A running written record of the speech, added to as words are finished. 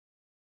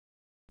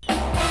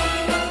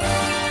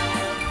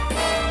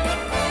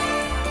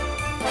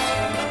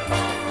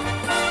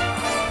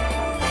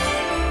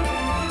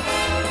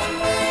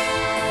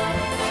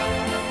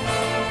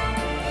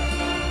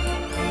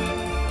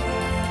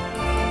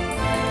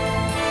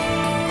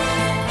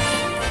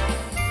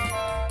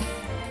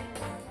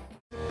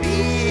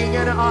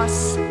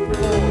us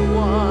for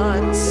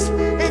once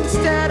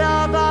instead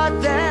of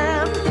a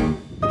them.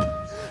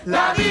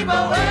 La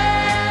viva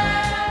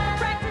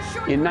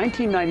In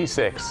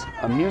 1996,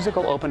 a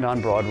musical opened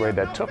on Broadway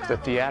that took the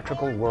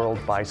theatrical world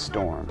by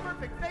storm.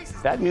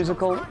 That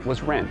musical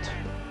was Rent,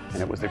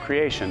 and it was the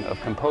creation of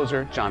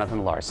composer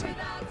Jonathan Larson.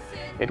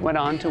 It went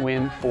on to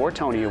win 4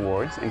 Tony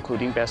Awards,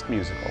 including Best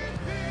Musical,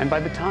 and by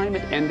the time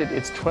it ended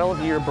its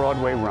 12-year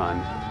Broadway run,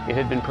 it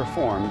had been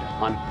performed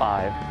on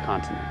 5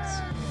 continents.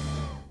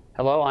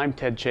 Hello, I'm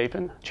Ted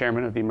Chapin,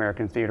 chairman of the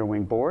American Theater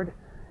Wing Board,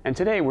 and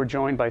today we're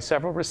joined by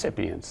several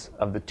recipients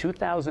of the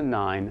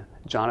 2009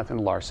 Jonathan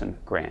Larson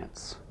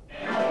Grants.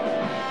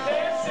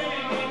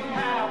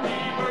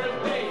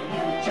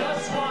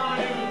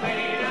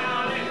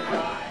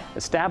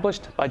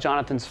 Established by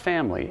Jonathan's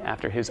family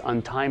after his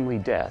untimely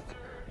death,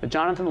 the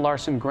Jonathan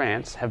Larson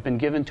Grants have been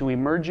given to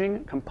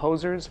emerging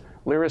composers,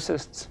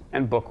 lyricists,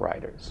 and book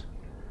writers.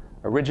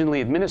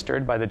 Originally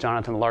administered by the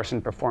Jonathan Larson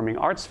Performing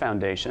Arts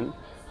Foundation,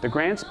 the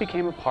grants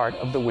became a part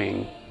of the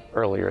wing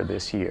earlier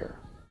this year.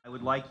 I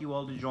would like you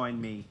all to join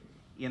me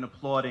in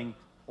applauding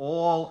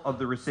all of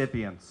the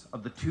recipients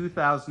of the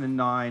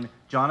 2009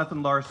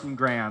 Jonathan Larson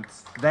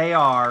Grants. They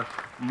are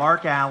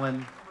Mark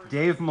Allen,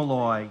 Dave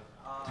Malloy,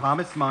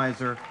 Thomas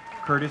Miser,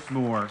 Curtis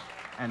Moore,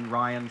 and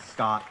Ryan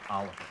Scott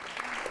Oliver.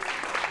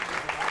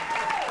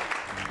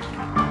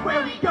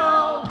 Where we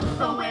go,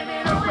 the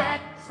women are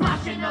wet,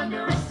 splashing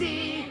under a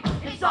sea.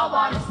 It's all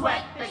water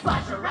sweat, they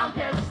splash around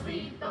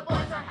carelessly. The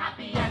boys are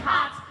happy and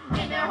hot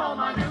in their home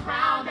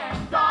underground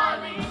and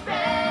darling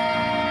fair.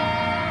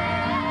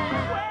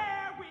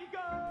 Where we go.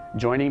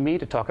 Joining me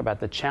to talk about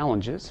the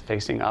challenges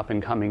facing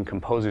up-and-coming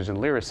composers and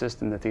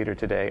lyricists in the theater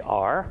today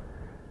are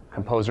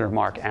composer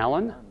Mark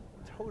Allen,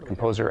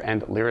 composer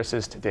and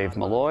lyricist Dave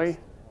Malloy,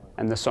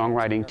 and the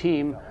songwriting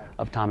team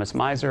of Thomas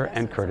Miser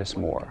and Curtis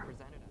Moore.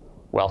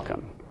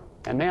 Welcome.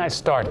 And may I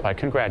start by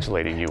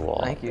congratulating you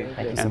all. Thank you.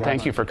 Thank you so and much.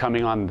 Thank you for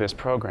coming on this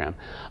program.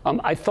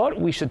 I thought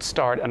we should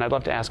start, and I'd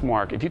love to ask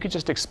Mark, if you could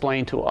just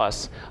explain to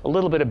us a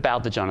little bit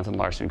about the Jonathan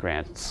Larson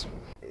Grants.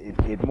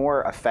 It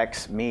more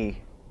affects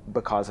me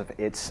because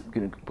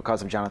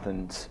of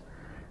Jonathan's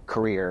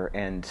career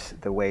and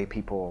the way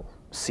people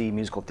see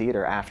musical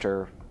theater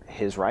after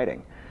his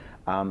writing.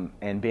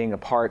 And being a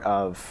part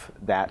of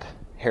that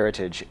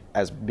heritage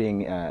as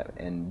being a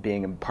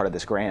part of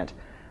this grant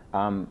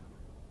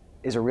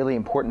is a really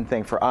important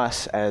thing for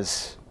us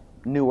as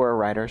newer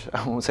writers.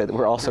 I won't say that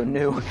we're also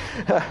new,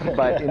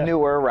 but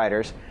newer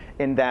writers,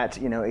 in that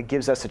it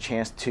gives us a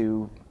chance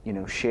to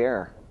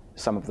share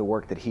some of the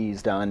work that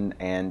he's done,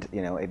 and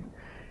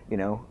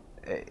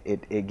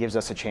it gives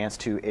us a chance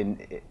to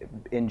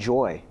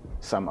enjoy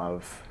some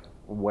of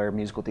where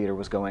musical theater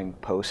was going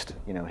post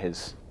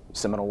his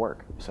seminal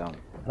work. So.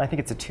 And I think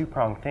it's a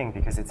two-pronged thing,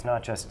 because it's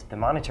not just the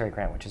monetary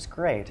grant, which is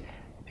great,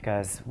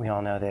 because we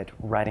all know that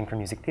writing for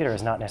music theater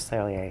is not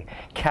necessarily a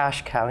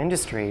cash cow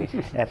industry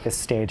at this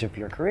stage of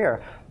your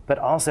career, but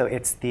also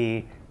it's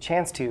the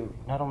chance to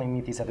not only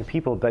meet these other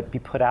people, but be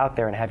put out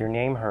there and have your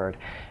name heard,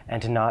 and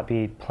to not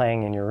be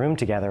playing in your room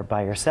together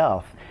by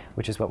yourself,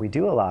 which is what we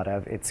do a lot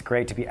of. It's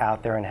great to be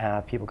out there and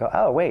have people go,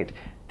 oh, wait,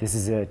 this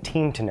is a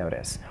team to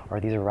notice,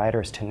 or these are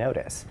writers to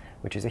notice,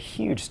 which is a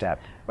huge step.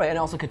 Right, and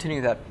also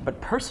continuing that,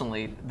 but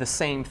personally, the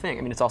same thing.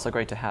 I mean, it's also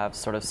great to have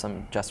sort of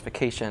some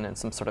justification and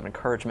some sort of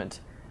encouragement,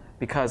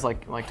 because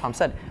like Tom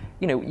said,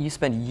 you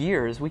spend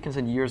years, we can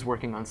spend years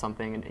working on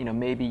something, and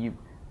maybe you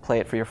play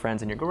it for your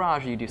friends in your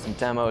garage, or you do some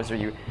demos, or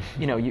you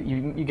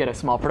get a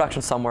small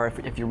production somewhere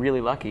if you're really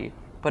lucky.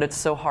 But it's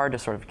so hard to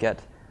sort of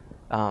get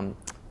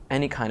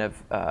any kind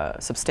of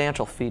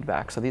substantial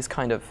feedback. So these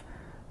kind of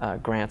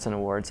grants and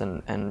awards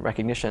and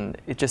recognition,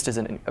 it just is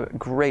a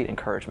great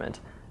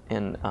encouragement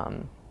in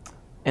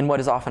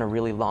what is often a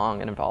really long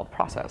and involved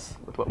process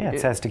with what we do.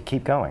 It says to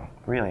keep going,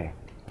 really,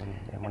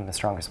 in one of the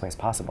strongest ways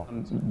possible.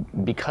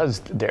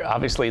 Because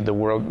obviously the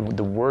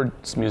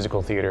words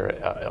musical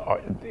theater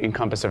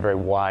encompass a very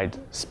wide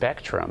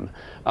spectrum.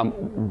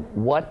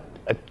 What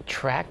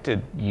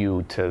attracted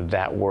you to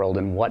that world,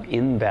 and what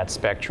in that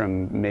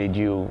spectrum made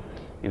you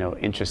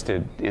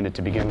interested in it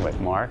to begin with,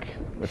 Mark?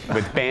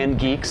 With band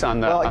geeks on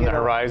the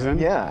horizon?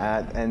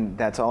 Yeah, and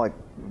that's all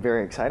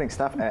very exciting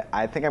stuff.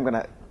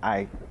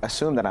 I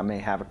assume that I may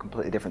have a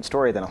completely different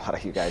story than a lot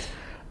of you guys.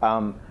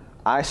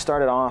 I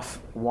started off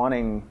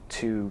wanting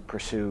to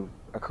pursue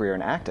a career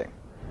in acting.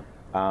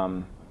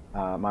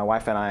 My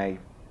wife and I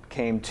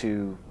came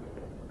to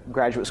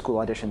graduate school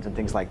auditions and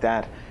things like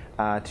that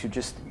to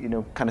just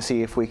kind of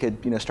see if we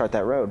could start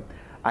that road.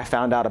 I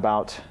found out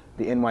about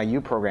the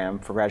NYU program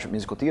for graduate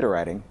musical theater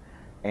writing,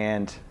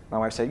 and my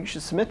wife said, you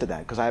should submit to that,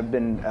 because I've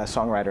been a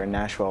songwriter in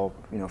Nashville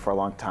for a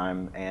long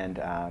time, and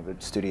a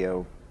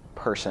studio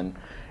person.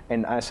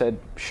 And I said,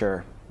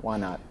 sure, why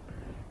not?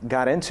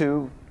 Got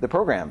into the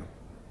program.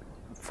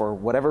 For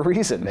whatever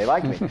reason, they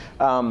liked me.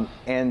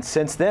 And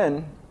since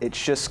then, it's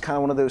just kind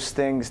of one of those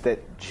things that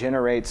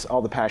generates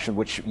all the passion,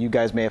 which you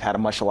guys may have had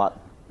much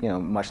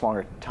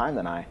longer time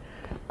than I.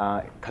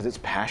 because it's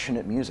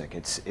passionate music.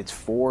 It's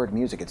forward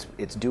music.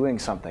 It's doing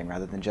something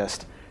rather than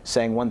just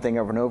saying one thing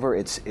over and over.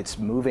 It's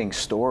moving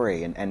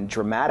story and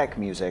dramatic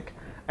music.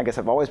 I guess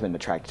I've always been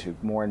attracted to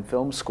more in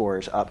film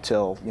scores up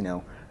till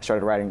I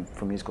started writing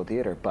for musical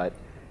theater. But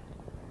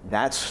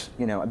that's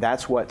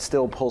what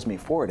still pulls me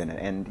forward in it.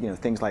 And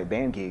things like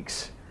Band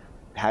Geeks,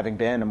 having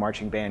been a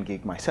marching band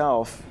geek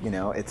myself,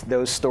 it's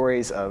those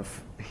stories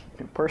of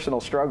personal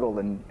struggle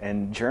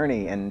and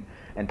journey and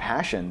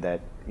passion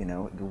that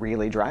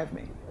really drive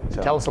me. So.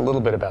 Tell us a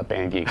little bit about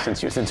Band Geeks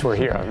since we're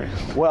here.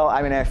 Well,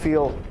 I mean, I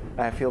feel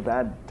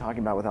bad talking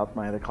about without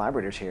my other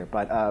collaborators here.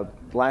 But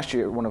last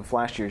year, one of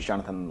last year's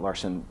Jonathan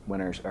Larson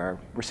winners or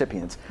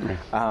recipients,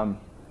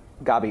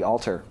 Gabi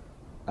Alter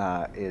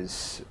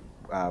is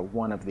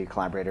one of the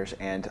collaborators,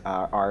 and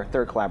our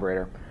third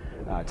collaborator,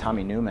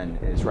 Tommy Newman,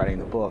 is writing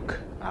the book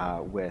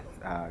with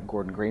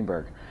Gordon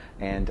Greenberg.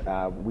 And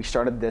we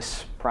started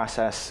this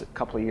process a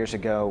couple of years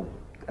ago.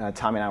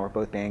 Tommy and I were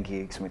both band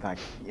geeks, and we thought,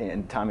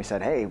 and Tommy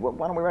said, "Hey,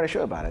 why don't we write a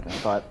show about it?" And I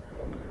thought,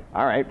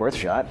 "All right, worth a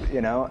shot,"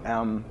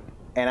 And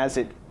as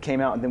it came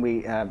out, and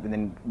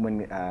then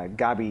when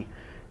Gabi,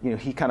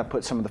 he kind of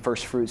put some of the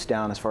first fruits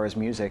down as far as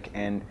music,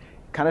 and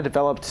kind of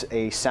developed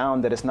a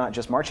sound that is not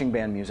just marching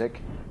band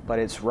music, but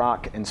it's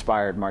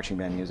rock-inspired marching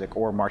band music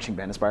or marching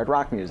band-inspired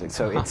rock music.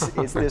 So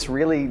it's this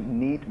really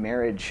neat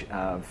marriage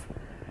of,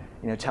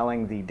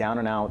 telling the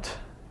down-and-out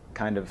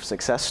kind of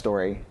success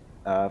story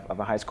of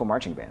a high school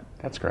marching band.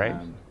 That's great.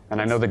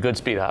 And I know the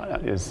Goodspeed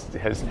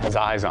has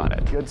eyes on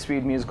it.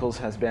 Goodspeed Musicals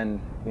has been,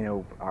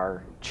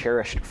 our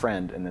cherished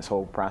friend in this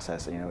whole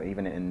process.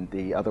 Even in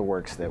the other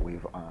works that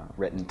we've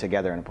written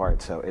together and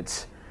apart. So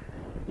it's,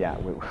 yeah.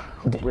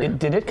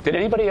 Did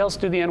anybody else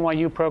do the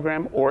NYU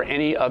program or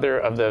any other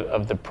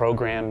of the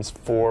programs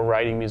for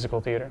writing musical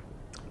theater?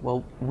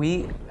 Well,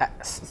 we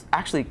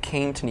actually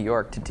came to New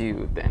York to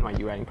do the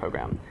NYU writing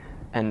program.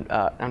 And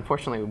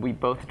unfortunately, we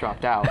both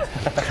dropped out.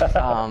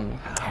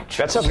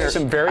 That's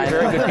some very,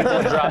 very good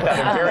people who dropped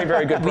out of very,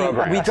 very good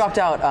programs. We dropped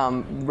out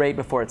right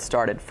before it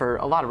started for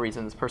a lot of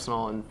reasons,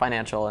 personal and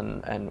financial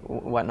and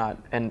whatnot.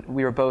 And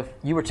we were both,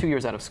 you were 2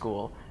 years out of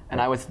school, and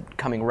I was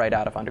coming right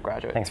out of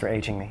undergraduate. Thanks for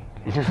aging me.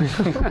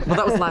 Well,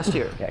 that was last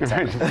year. Yeah,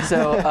 exactly.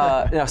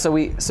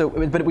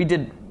 But we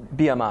did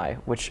BMI,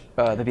 which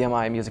the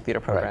BMI Music Theater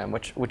program,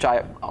 right. which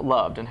I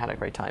loved and had a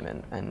great time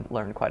in and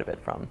learned quite a bit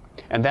from.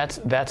 And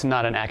that's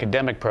not an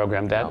academic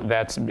program.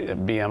 That's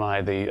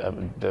BMI.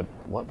 The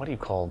what do you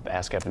call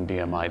ASCAP and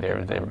BMI?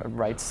 They're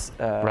rights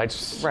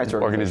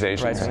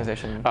organization. Rights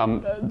organization.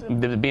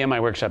 The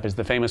BMI workshop is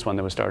the famous one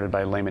that was started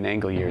by Lehman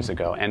Engel years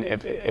ago. And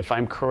if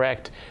I'm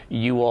correct,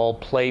 you all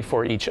play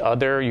for each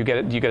other. You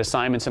get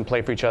assignments and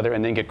play for each other,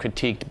 and then get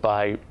critiqued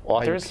by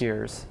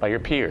authors. By your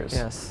peers.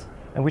 Yes. Yes.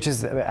 And which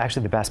is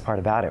actually the best part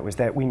about it, was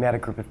that we met a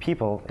group of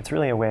people. It's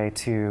really a way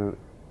to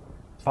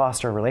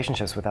foster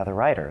relationships with other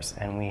writers,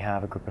 and we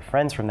have a group of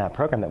friends from that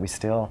program that we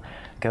still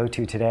go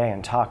to today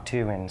and talk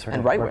to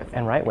and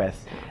write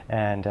with.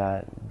 And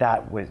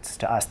that was,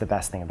 to us, the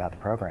best thing about the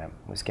program,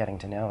 was getting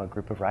to know a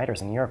group of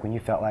writers in New York when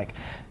you felt like,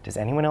 does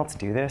anyone else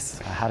do this?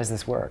 How does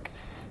this work?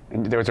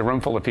 And there was a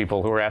room full of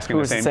people who were asking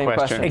the same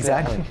question.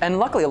 Exactly. And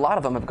luckily, a lot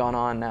of them have gone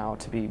on now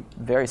to be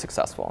very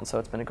successful, and so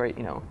it's been a great,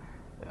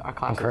 our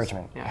classes.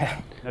 Encouragement.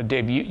 Yeah. Now,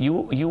 Dave,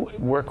 you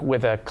work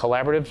with a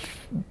collaborative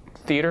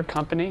theater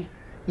company?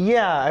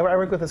 Yeah, I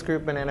work with this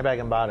group, Banana Bag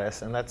and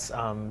Bodice, and that's,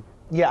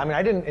 yeah, I mean,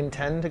 I didn't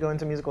intend to go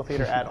into musical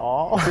theater at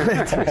all.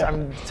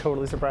 I'm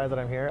totally surprised that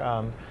I'm here.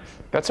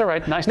 That's all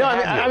right. Nice to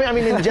have you. I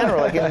mean, in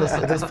general, like in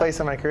this place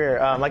in my career,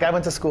 like I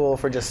went to school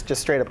for just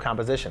straight up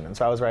composition, and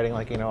so I was writing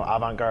like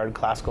avant-garde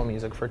classical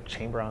music for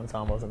chamber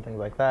ensembles and things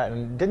like that,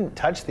 and didn't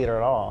touch theater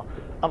at all.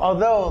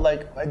 Although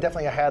like I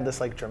definitely had this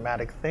like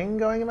dramatic thing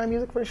going in my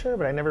music for sure,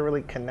 but I never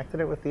really connected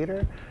it with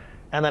theater.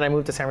 And then I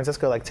moved to San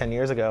Francisco like 10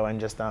 years ago and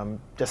just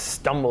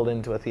stumbled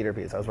into a theater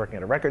piece. I was working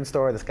at a record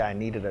store. This guy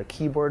needed a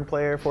keyboard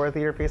player for a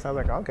theater piece. And I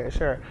was like, okay,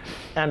 sure.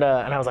 And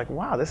I was like,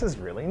 wow, this is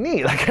really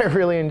neat. Like I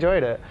really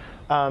enjoyed it.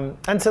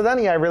 And so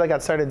then, yeah, I really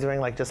got started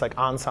doing like just like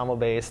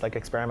ensemble-based like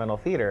experimental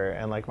theater.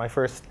 And like my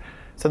first,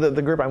 so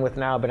the group I'm with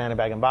now, Banana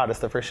Bag and Bodice,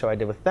 the first show I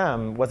did with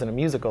them wasn't a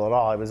musical at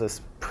all. It was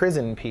this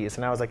prison piece,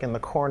 and I was like in the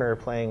corner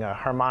playing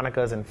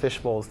harmonicas and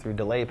fishbowls through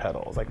delay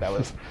pedals. Like that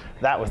was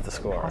the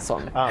score.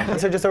 Awesome. And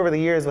so just over the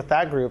years with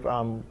that group,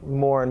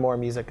 more and more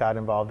music got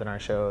involved in our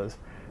shows,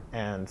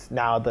 and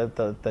now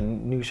the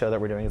new show that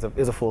we're doing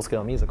is a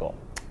full-scale musical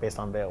based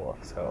on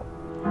Beowulf. So.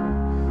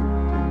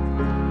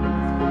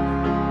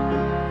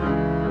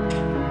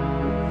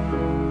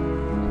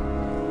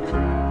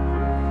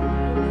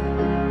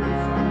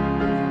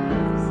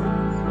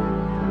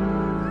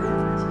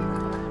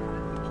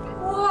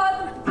 Whoa!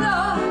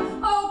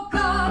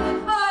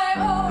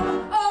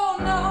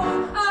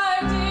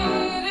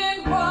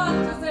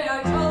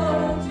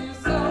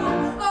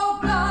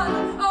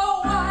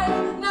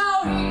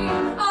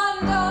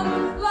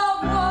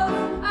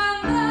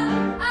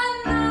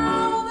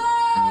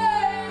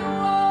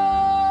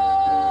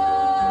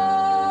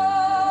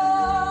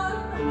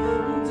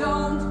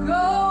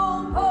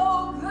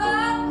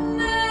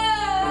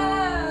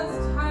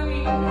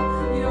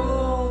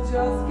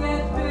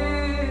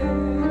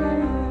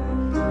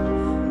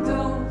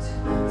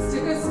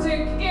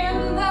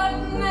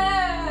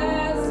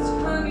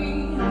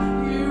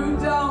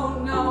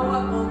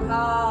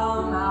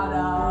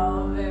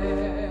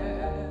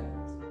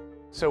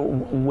 So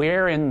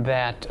where in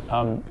that,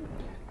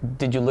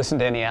 did you listen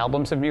to any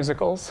albums of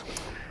musicals?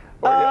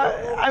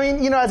 I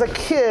mean, you know, as a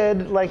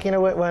kid, like, you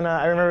know, when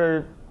I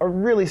remember a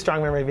really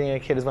strong memory of being a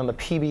kid is when the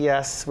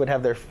PBS would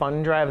have their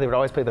fun drive. They would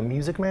always play The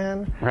Music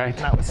Man. Right. And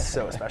that was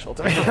so special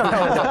to me.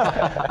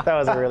 that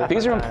was a really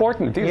These fun are time.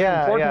 important. These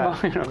are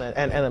important. You know.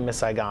 And then Miss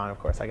Saigon, of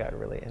course, I got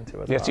really into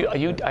as Yes, well.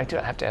 I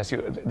have to ask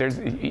you.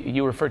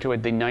 You refer to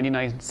it the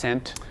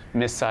 99-cent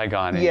Miss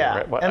Saigon.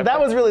 Yeah, and that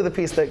was really the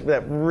piece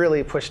that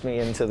really pushed me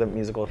into the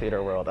musical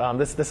theater world.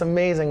 This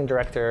amazing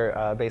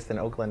director based in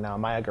Oakland now,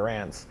 Maya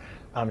Garance.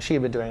 She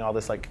had been doing all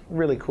this like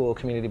really cool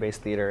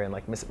community-based theater in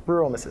like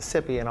rural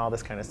Mississippi and all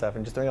this kind of stuff,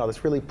 and just doing all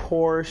this really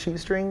poor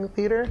shoestring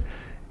theater.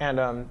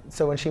 And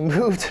so when she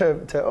moved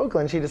to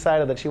Oakland, she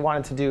decided that she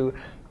wanted to do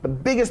the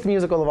biggest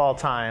musical of all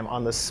time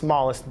on the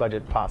smallest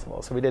budget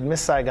possible. So we did Miss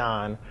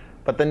Saigon,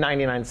 but the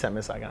 99-cent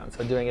Miss Saigon,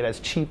 so doing it as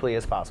cheaply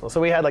as possible. So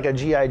we had like a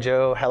G.I.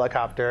 Joe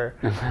helicopter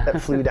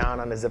that flew down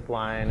on a zip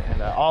line,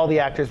 and all the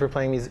actors were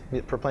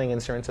playing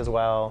instruments as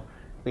well.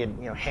 We had,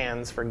 you know,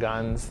 hands for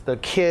guns. The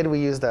kid, we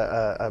used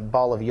a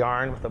ball of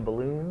yarn with a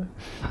balloon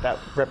that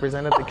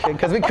represented the kid,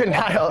 because we couldn't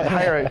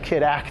hire a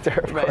kid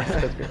actor, of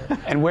course.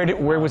 And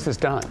where was this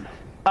done?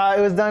 It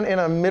was done in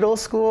a middle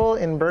school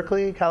in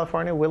Berkeley,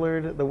 California,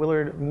 the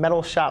Willard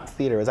Metal Shop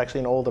Theater. It was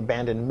actually an old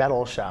abandoned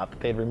metal shop.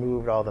 They'd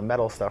removed all the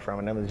metal stuff from it,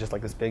 and it was just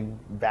like this big,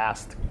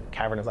 vast,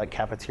 cavernous, like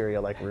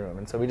cafeteria-like room.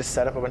 And so we just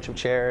set up a bunch of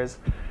chairs.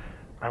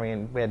 I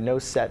mean, we had no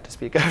set to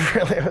speak of,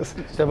 really. It was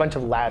just a bunch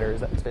of ladders.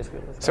 That was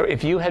basically what it was. So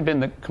if you had been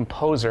the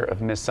composer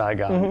of Miss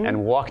Saigon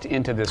and walked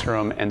into this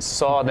room and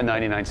saw the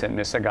 99-cent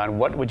Miss Saigon,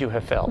 what would you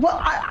have felt? Well,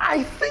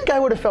 I think I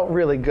would have felt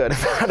really good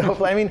about it,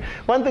 hopefully. I mean,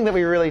 one thing that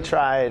we really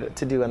tried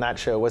to do in that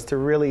show was to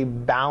really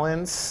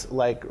balance,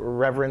 like,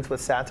 reverence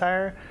with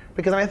satire.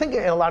 Because I think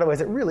in a lot of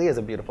ways it really is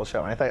a beautiful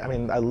show.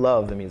 And I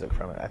love the music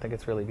from it. I think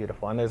it's really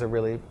beautiful. And there's a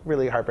really,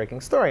 really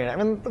heartbreaking story in it. I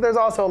mean, there's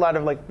also a lot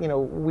of, like, you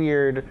know,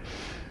 weird,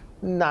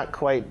 not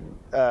quite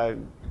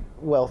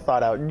well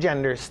thought out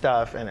gender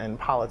stuff and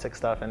politics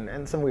stuff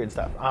and some weird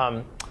stuff.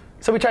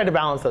 So we tried to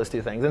balance those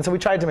two things, and so we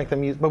tried to make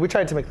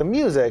the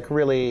music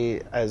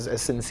really as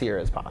sincere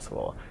as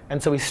possible.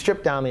 And so we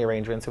stripped down the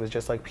arrangements. It was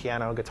just like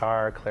piano,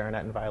 guitar,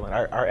 clarinet, and violin.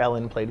 Our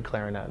Ellen played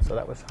clarinet, so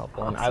that was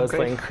helpful. And I was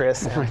playing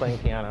Chris and playing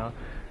piano.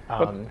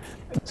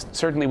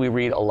 Certainly we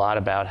read a lot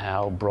about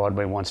how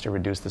Broadway wants to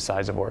reduce the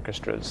size of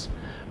orchestras.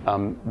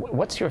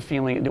 What's your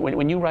feeling,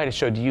 when you write a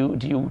show, do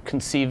you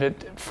conceive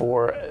it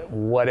for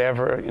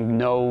whatever,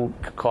 no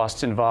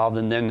costs involved,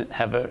 and then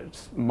have a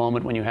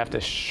moment when you have to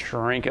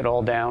shrink it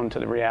all down to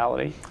the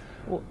reality?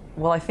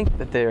 Well, I think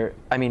that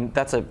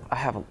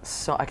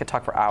I could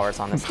talk for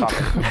hours on this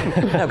topic.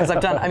 No, because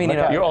I've done, I mean, you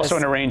know. You're also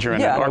an arranger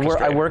in an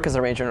orchestra. I work as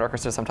an arranger in an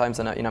orchestra sometimes,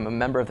 and I'm a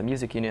member of the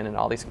music union and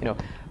all these, you know.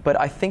 But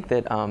I think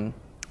that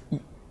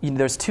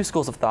there's two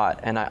schools of thought,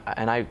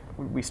 and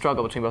we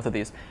struggle between both of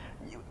these.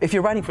 If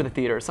you're writing for the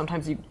theater,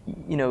 sometimes you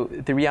know,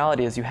 the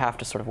reality is you have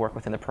to sort of work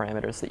within the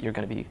parameters that you're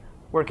going to be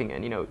working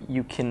in. You know,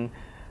 you can,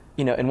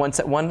 you know, and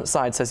one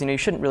side says, you know, you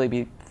shouldn't really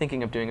be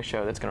thinking of doing a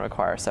show that's going to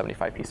require a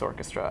 75-piece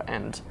orchestra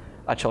and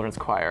a children's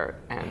choir,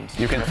 and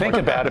you can think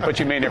about it, but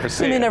you may never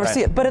see it. You may never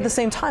see it. But at the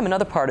same time,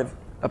 another part of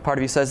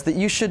you says that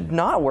you should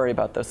not worry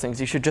about those things.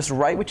 You should just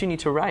write what you need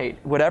to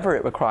write, whatever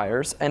it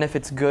requires, and if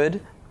it's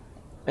good,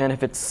 and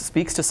if it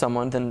speaks to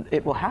someone, then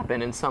it will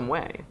happen in some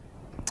way.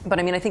 But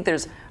I mean, I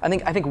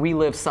think we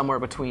live somewhere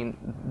between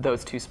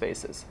those two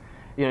spaces.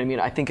 You know what I mean?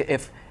 I think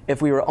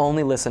if we were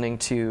only listening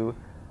to,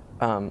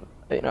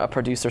 you know, a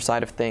producer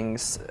side of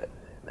things,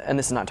 and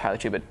this is not entirely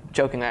true, but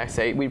jokingly I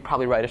say we'd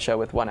probably write a show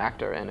with one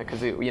actor and a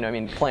kazoo. You know, I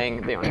mean,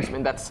 playing the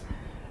instrument. That's,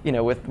 you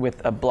know,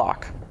 with a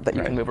block that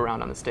you can move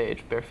around on the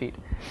stage, bare feet.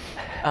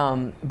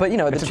 But you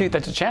know,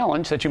 that's a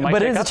challenge that you might.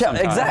 But it is a challenge.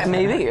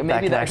 Exactly.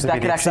 Maybe that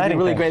could actually be a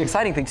really great,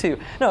 exciting thing too.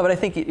 No, but I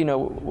think, you know,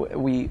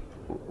 we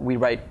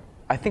write.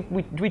 I think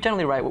we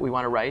generally write what we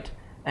want to write,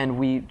 and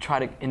we try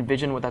to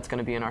envision what that's going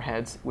to be in our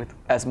heads with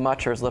as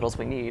much or as little as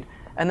we need,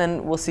 and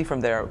then we'll see from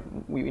there.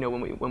 You know,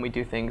 when we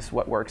do things,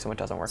 what works and what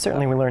doesn't work.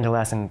 Certainly, we learned a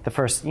lesson. Our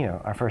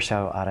first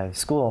show out of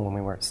school when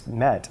we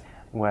met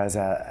was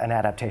an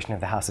adaptation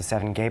of The House of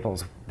Seven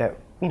Gables that,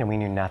 you know, we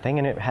knew nothing,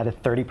 and it had a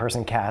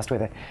 30-person cast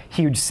with a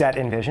huge set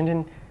envisioned,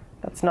 and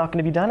that's not going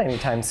to be done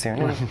anytime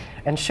soon,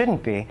 and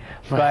shouldn't be.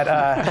 But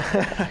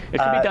it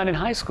can be done in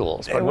high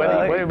schools, but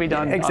whether it be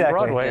done on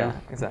Broadway. Yeah,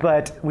 exactly.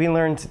 But we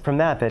learned from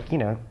that, you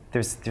know,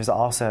 there's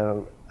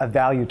also a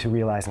value to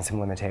realizing some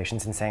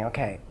limitations and saying,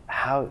 okay,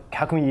 how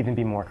can we even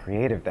be more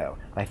creative, though,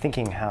 by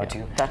thinking how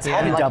to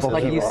double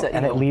people, you said,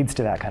 and it leads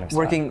to that kind of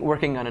stuff.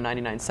 Working on a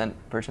 99-cent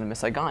version of Miss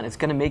Saigon, it's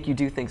going to make you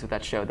do things with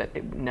that show that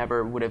it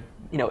never would have.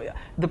 You know,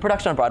 the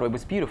production on Broadway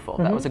was beautiful.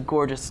 That was a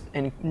gorgeous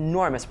and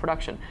enormous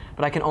production.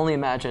 But I can only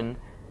imagine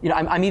you know,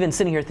 I'm even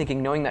sitting here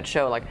thinking, knowing that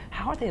show, like,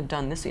 how would they have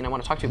done this scene? I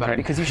want to talk to you about it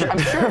because you should. I'm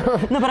sure.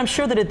 No, but I'm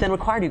sure that it then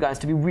required you guys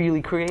to be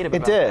really creative. It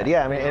about did, that,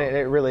 yeah. I mean,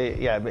 it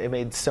really, yeah. It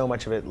made so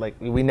much of it. Like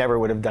we never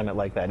would have done it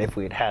like that if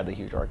we had had the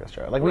huge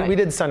orchestra. Like we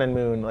did Sun and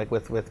Moon, like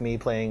with me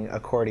playing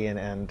accordion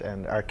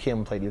and our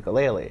Kim played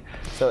ukulele.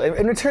 So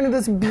and it turned into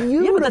this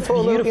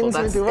beautiful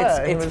instant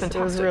duet. It's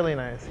fantastic. It was really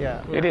nice.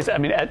 Yeah. It is. I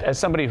mean, as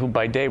somebody who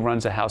by day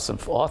runs a house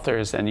of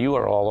authors, and you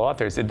are all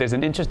authors, there's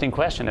an interesting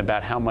question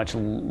about how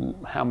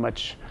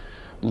much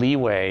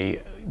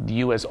leeway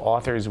you as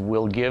authors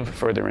will give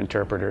further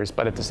interpreters,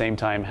 but at the same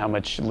time, how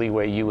much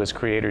leeway you as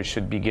creators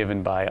should be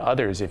given by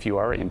others if you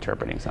are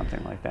interpreting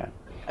something like that.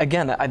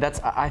 Again, I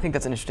think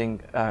that's an interesting,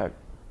 a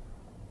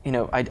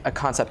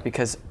concept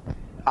because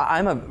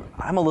I'm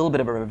a little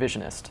bit of a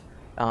revisionist,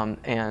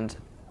 and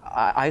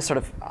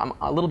I'm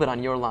a little bit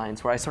on your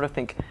lines where I sort of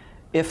think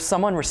if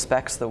someone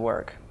respects the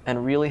work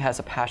and really has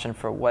a passion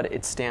for what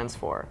it stands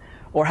for,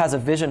 or has a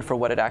vision for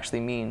what it actually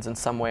means in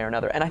some way or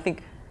another, and I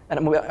think.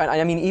 And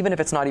I mean, even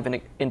if it's not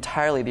even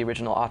entirely the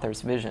original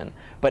author's vision,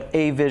 but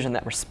a vision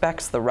that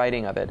respects the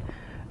writing of it,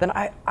 then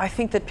I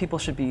think that people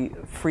should be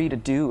free to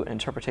do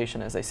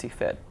interpretation as they see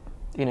fit.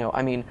 You know,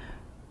 I mean,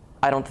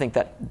 I don't think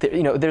that,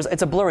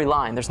 it's a blurry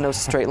line. There's no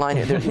straight line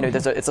here.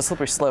 It's a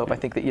slippery slope. I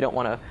think that you don't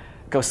want to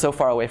go so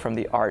far away from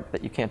the art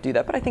that you can't do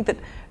that. But I think that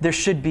there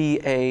should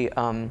be a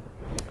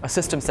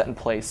system set in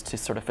place to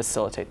sort of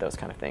facilitate those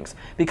kind of things.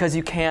 Because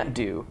you can't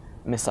do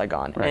Miss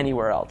Saigon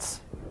anywhere else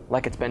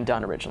like it's been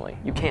done originally.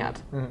 You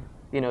can't. Mm-hmm.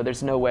 You know,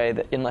 there's no way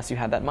that unless you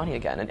had that money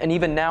again. And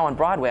even now on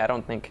Broadway, I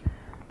don't think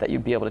that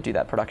you'd be able to do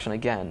that production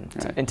again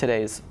in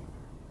today's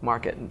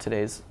market, in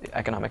today's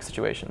economic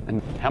situation.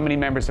 And how many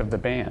members of the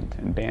band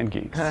and Band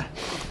Geeks?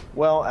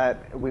 Well,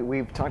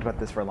 we've talked about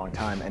this for a long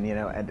time,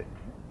 and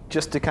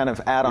just to kind of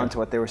add on to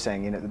what they were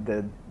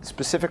saying,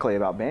 specifically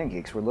about Band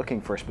Geeks, we're looking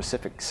for a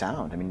specific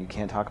sound. I mean, you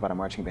can't talk about a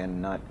marching band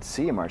and not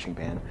see a marching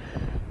band.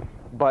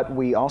 But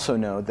we also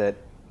know that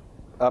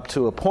up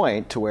to a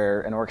point to where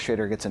an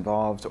orchestrator gets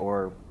involved,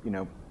 or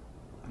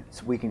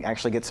so we can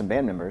actually get some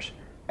band members,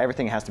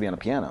 everything has to be on a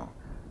piano.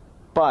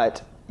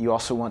 But you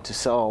also want to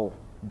sell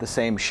the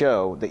same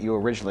show that you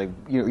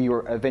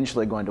were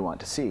eventually going to want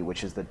to see,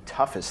 which is the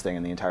toughest thing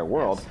in the entire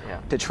world,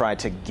 to try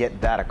to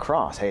get that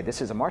across. Hey, this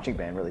is a marching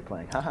band really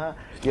playing. Haha.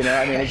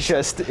 I mean, it's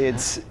just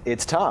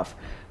it's tough.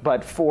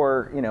 But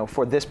for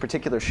this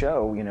particular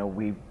show,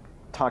 we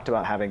talked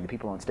about having the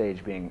people on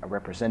stage being a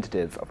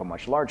representative of a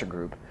much larger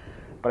group.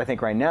 But I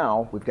think right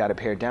now we've got it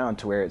pared down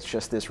to where it's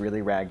just this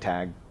really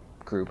ragtag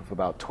group of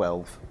about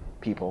 12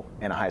 people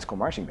in a high school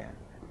marching band.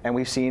 And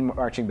we've seen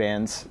marching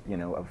bands,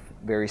 of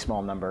very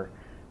small number.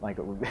 Like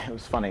it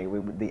was funny.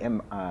 The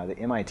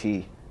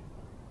MIT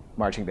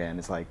marching band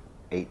is like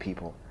 8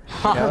 people.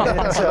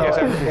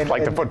 It's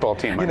like the football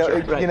team.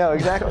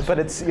 Exactly. But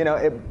it's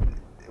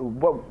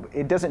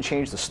it doesn't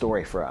change the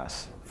story for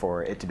us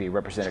for it to be a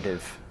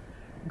representative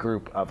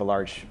group of a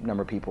large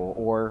number of people,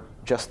 or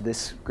just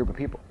this group of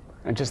people.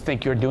 And just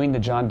think, you're doing the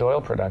John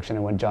Doyle production,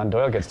 and when John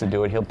Doyle gets to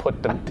do it, he'll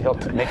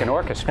make an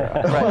orchestra.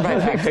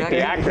 Right. Take the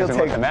actors and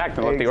let them act,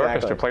 and let the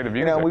orchestra play the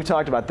music. We've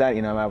talked about that.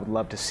 I would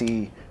love to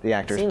see the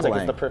actors playing. Seems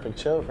like it's the perfect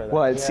show for that.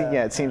 Well,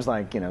 it seems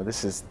like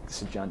this is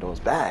John Doyle's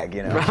bag.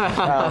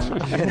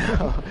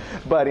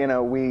 But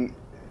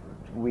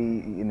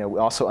we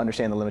also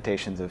understand the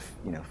limitations of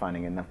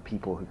finding enough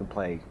people who can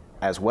play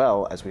as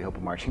well as we hope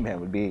a marching band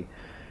would be.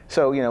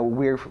 So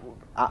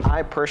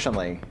I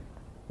personally,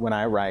 when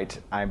I write,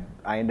 I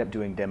end up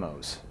doing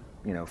demos,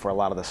 for a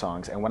lot of the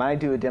songs. And when I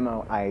do a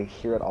demo, I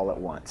hear it all at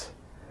once.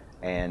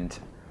 And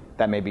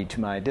that may be to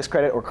my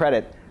discredit or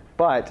credit,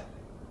 but,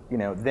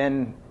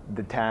 then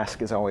the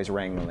task is always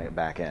wrangling it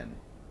back in,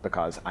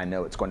 because I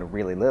know it's going to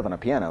really live on a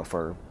piano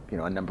for,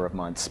 a number of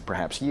months,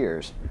 perhaps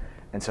years.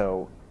 And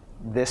so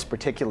this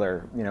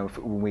particular,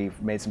 we've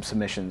made some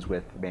submissions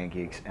with Band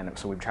Geeks, and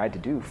so we've tried to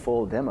do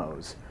full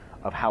demos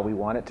of how we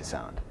want it to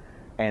sound.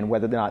 And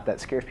whether or not that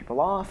scares people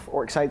off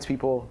or excites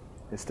people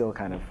is still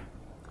kind of...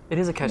 It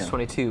is a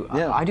catch-22.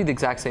 Yeah. I do the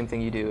exact same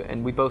thing you do,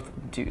 and we both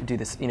do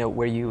this, where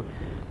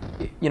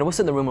we'll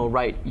sit in the room and we'll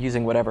write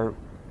using whatever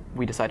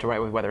we decide to write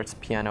with, whether it's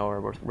piano or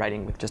we're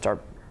writing with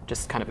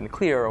just kind of in the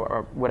clear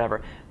or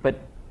whatever. But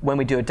when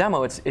we do a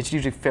demo, it's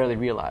usually fairly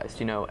realized,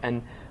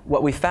 And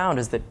what we found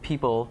is that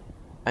people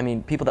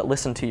that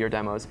listen to your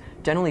demos,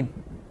 generally,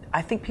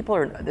 I think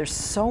there's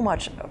so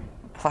much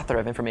plethora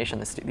of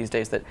information these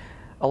days that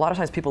a lot of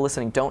times people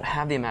listening don't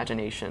have the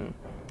imagination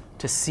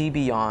to see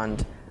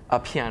beyond a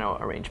piano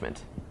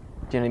arrangement.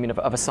 Do you know what I mean,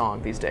 of a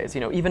song these days?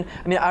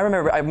 I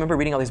remember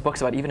reading all these books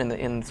about, even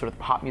in sort of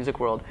the pop music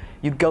world,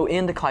 you'd go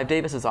into Clive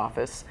Davis's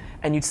office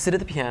and you'd sit at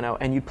the piano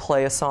and you'd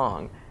play a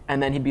song,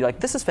 and then he'd be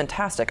like, "This is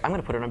fantastic. I'm going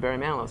to put it on Barry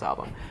Manilow's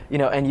album."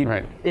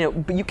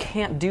 But you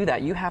can't do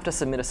that. You have to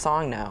submit a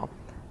song now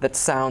that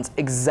sounds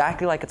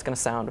exactly like it's going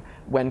to sound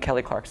when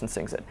Kelly Clarkson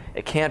sings it.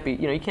 It can't be,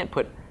 you can't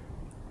put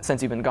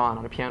Since You've Been Gone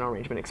on a piano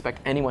arrangement,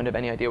 expect anyone to have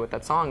any idea what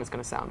that song is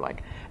going to sound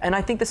like. And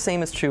I think the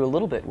same is true a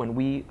little bit when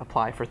we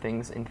apply for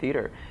things in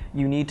theater.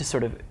 You need to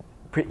sort of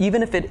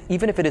even if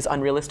it is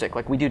unrealistic.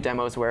 Like we do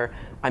demos where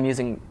I'm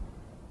using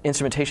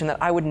instrumentation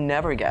that I would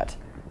never get,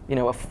 you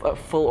know, a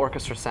full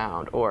orchestra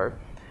sound,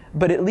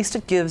 but at least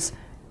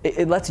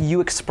it lets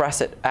you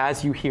express it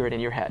as you hear it in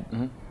your head.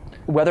 Mm-hmm.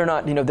 Whether or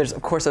not, you know, there's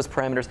of course those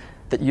parameters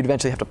that you'd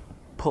eventually have to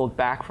pull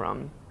back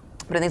from,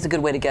 but I think it's a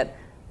good way to get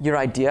your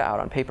idea out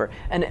on paper.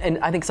 And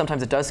I think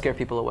sometimes it does scare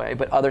people away,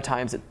 but other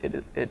times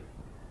it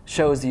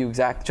shows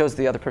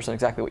the other person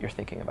exactly what you're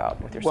thinking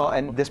about with your song. Well,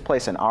 and this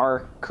place in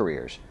our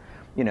careers,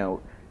 you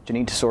know,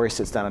 Janine Tesori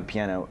sits down at the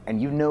piano,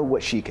 and you know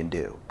what she can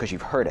do because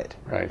you've heard it.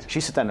 Right. She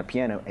sits down at the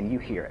piano, and you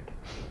hear it.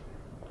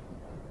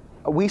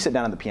 We sit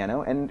down at the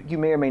piano, and you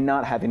may or may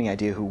not have any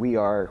idea who we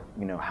are,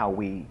 you know, how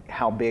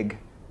big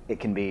it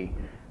can be.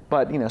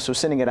 But, you know, so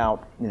sending it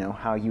out, you know,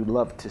 how you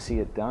love to see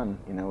it done,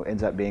 you know,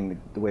 ends up being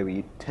the way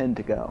we tend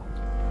to go.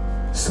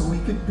 So we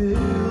could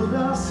build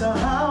us a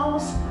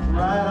house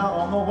right out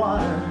on the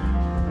water,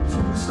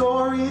 2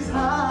 stories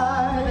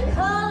high.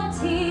 Color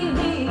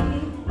TV.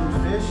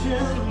 Fish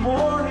in the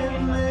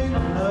morning, make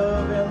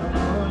love in the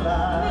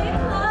moonlight.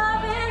 Make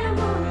love in the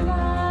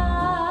moonlight.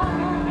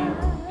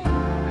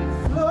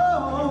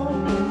 Flow,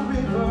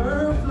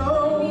 river,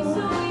 flow. Be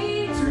so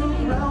easy. To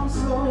ground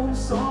so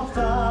soft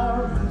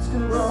our roots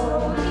can grow.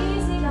 So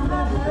easy to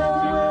have it all.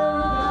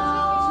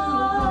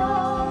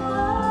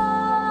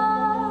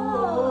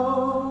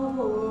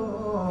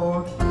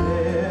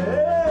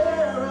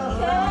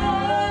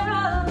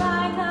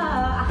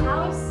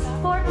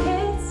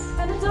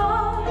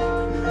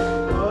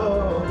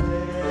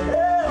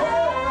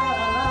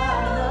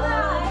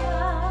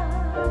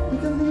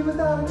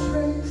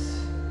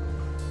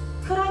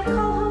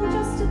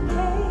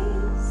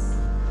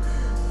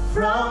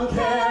 From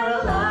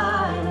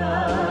Carolina,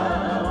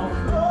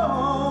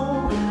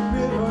 flow,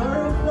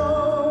 river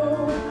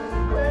flow,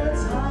 where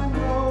time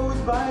goes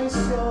by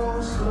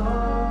so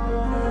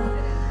slow,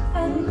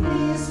 and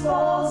peace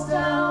falls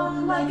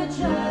down like a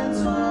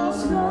gentle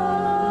snow.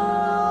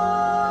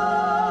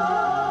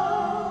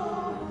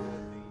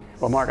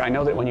 Well, Mark, I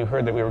know that when you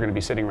heard that we were going to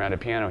be sitting around a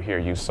piano here,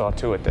 you saw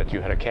to it that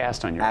you had a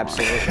cast on your arm.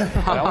 Absolutely.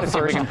 But I want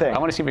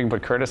to see if we can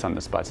put Curtis on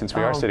the spot since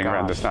we are sitting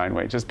around the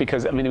Steinway. Just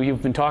because, I mean,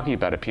 you've been talking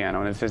about a piano,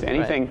 and if there's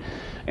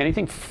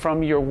anything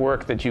from your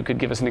work that you could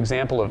give us an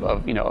example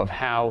of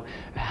how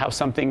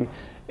something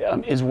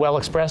is well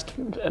expressed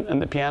in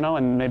the piano,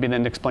 and maybe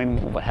then explain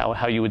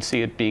how you would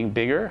see it being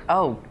bigger.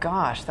 Oh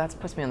gosh, that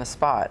puts me on the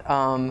spot.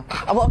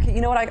 Well, okay,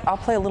 you know what? I'll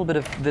play a little bit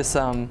of this.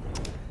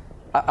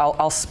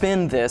 I'll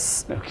spin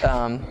this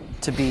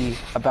to be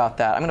about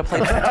that. I'm going to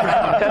play.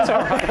 That's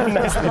all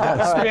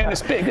right.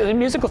 Spin.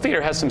 Musical theater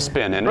has some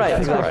spin in it. Right, That's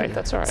exactly. all right.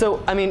 That's all right.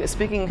 So, I mean,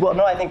 speaking. Well,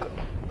 no, I think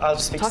I'll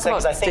just speak Talk to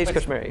about I think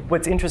Stagecoach Mary.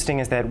 What's interesting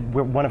is that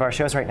one of our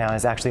shows right now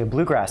is actually a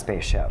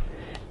bluegrass-based show,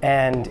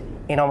 and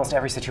in almost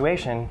every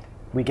situation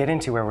we get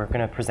into where we're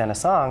going to present a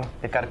song,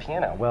 they've got a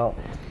piano. Well,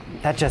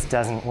 that just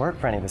doesn't work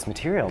for any of this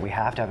material. We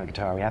have to have a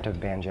guitar, we have to have a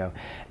banjo,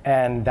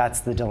 and that's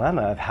the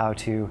dilemma of how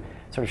to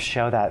sort of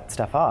show that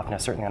stuff off. Now,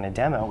 certainly on a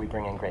demo, we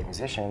bring in great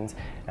musicians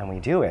and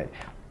we do it,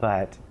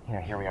 but you know,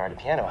 here we are at a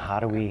piano. How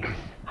do we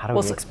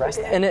express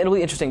that? And it'll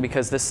be interesting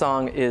because this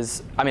song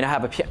is. I mean,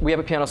 we have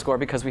a piano score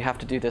because we have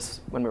to do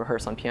this when we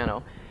rehearse on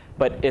piano,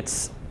 but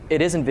it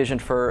is envisioned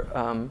for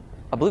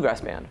a bluegrass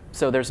band.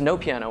 So there's no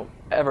piano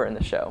ever in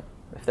the show.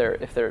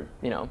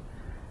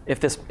 If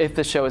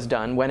this show is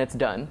done, when it's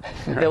done,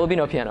 there will be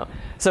no piano.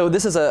 So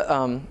this is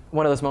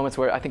one of those moments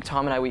where I think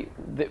Tom and I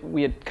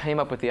we had came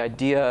up with the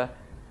idea.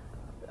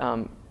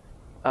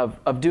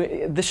 Of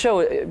doing the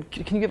show.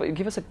 Can you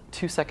give us a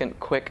 2-second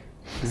quick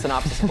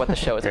synopsis of what the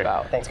show is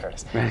about? Thanks,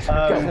 Curtis.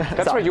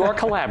 That's right. You are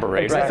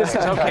collaborators. Right. This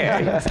is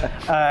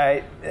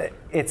okay.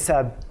 It's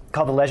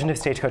called The Legend of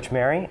Stagecoach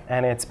Mary,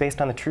 and it's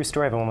based on the true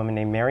story of a woman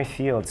named Mary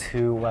Fields,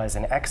 who was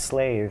an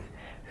ex-slave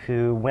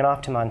who went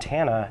off to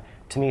Montana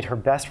to meet her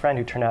best friend,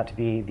 who turned out to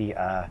be the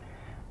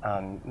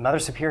Mother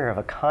Superior of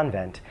a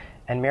convent,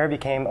 and Mary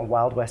became a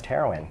Wild West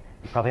heroine.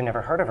 You probably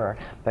never heard of her,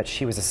 but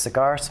she was a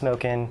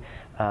cigar-smoking,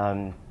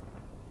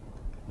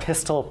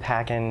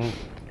 pistol-packing,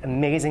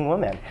 amazing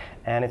woman.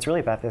 And it's really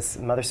about this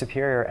Mother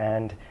Superior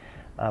and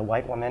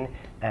white woman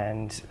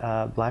and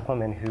black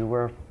woman who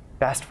were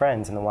best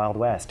friends in the Wild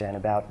West, and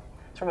about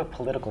sort of a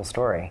political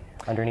story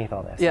underneath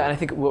all this. Yeah, and I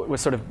think what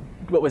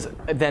was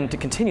then to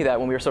continue that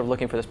when we were sort of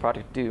looking for this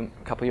project to do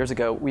a couple years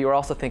ago, we were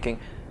also thinking,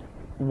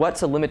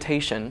 what's a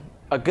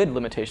good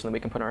limitation that we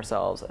can put on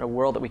ourselves in a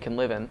world that we can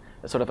live in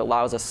that sort of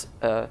allows us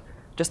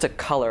just a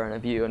color and a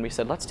view. And we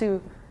said, let's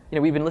do,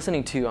 we've been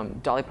listening to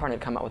Dolly Parton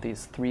had come out with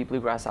these 3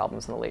 bluegrass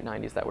albums in the late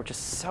 90s that were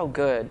just so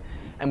good.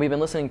 And we've been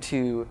listening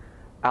to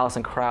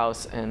Alison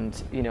Krauss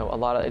and a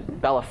lot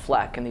of Bella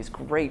Fleck and these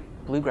great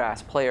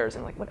bluegrass players.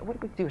 And like, what do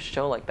we do a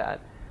show like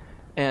that?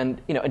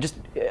 And just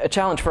a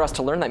challenge for us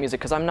to learn that music,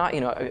 because I'm not,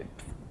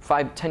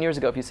 5-10 years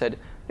ago, if you said,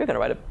 you're going to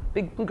write a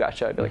big bluegrass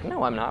show, I'd be like,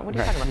 no, I'm not. What are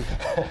you talking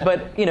about?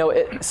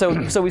 But,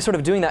 so we sort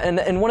of doing that.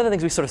 And one of the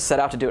things we sort of set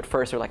out to do at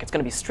first, we're like, it's going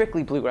to be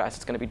strictly bluegrass.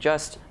 It's going to be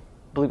just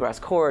bluegrass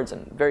chords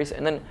and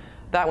then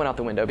that went out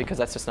the window because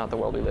that's just not the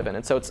world we live in.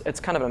 And so it's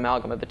kind of an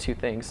amalgam of the two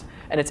things.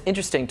 And it's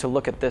interesting to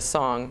look at this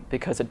song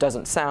because it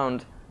doesn't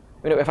sound,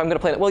 if I'm going to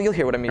play it, well, you'll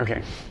hear what I mean.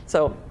 Okay.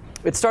 So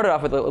it started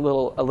off with a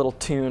little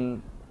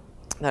tune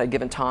that I'd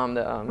given Tom.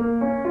 Do you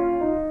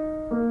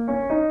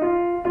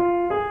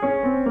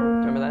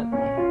remember that?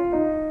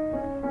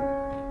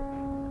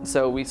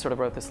 So we sort of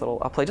wrote this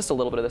I'll play just a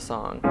little bit of this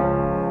song.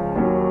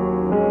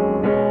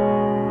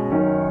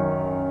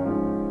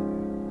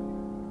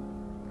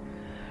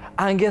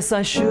 I guess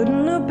I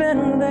shouldn't have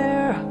been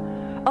there,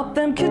 up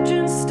them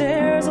kitchen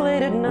stairs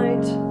late at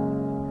night,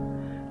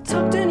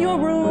 tucked in your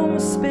room,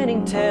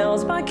 spinning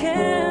tales by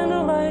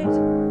candlelight.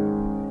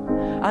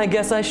 I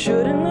guess I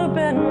shouldn't have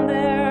been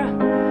there,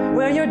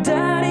 where your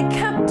daddy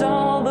kept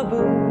all the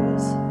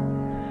booze,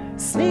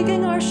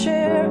 sneaking our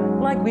share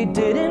like we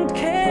didn't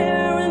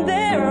care, and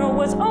there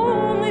was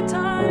only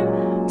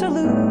time to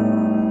lose.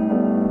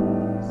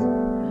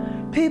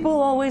 People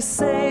always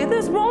say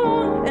there's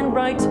wrong and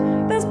right,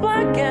 there's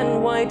black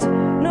and white,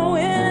 no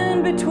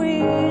in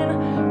between.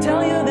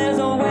 Tell you there's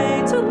a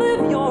way to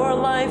live your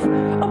life,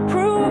 a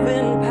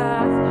proven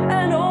path,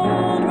 an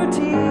old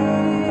routine.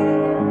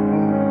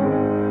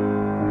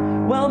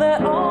 Well,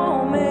 that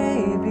all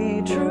may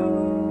be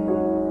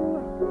true,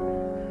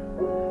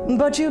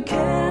 but you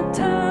can't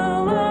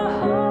tell a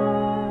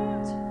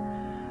heart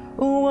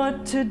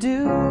what to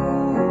do.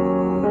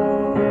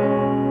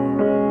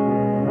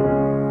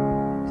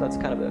 So that's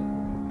kind of it.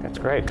 That's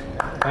great.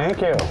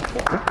 Thank you.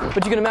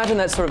 But you can imagine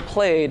that sort of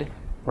played.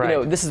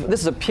 Right. This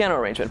is a piano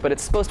arrangement, but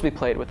it's supposed to be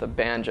played with a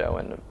banjo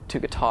and 2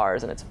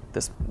 guitars, and it's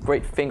this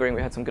great fingering.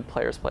 We had some good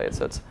players play it,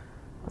 so it's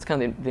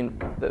kind of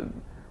the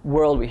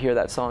world we hear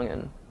that song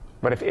in.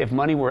 But if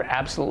money were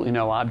absolutely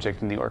no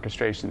object in the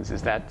orchestrations,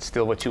 is that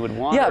still what you would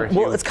want? Yeah,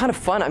 well, it's kind of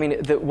fun. I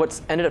mean,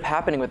 what's ended up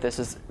happening with this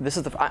is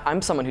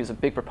I'm someone who's a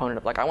big proponent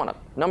of, like, I want a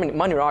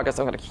money or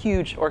orchestra. I want a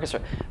huge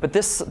orchestra. But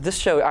this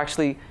show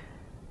actually,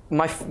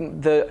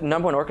 the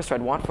number one orchestra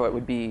I'd want for it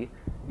would be,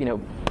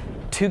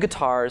 2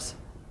 guitars,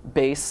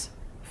 bass,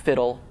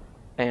 fiddle,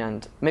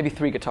 and maybe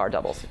 3 guitar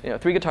doubles.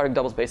 3 guitar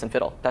doubles, bass, and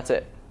fiddle. That's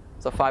it.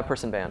 So a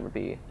 5-person band would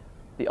be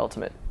the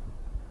ultimate.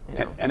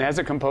 And as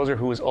a composer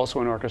who is also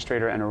an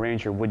orchestrator and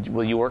arranger,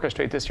 will you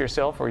orchestrate this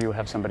yourself, or you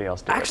have somebody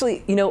else do it?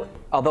 Actually,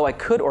 although I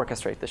could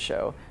orchestrate this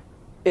show,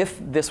 if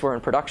this were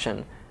in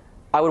production,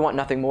 I would want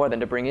nothing more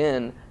than to bring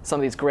in some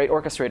of these great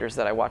orchestrators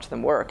that I watch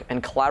them work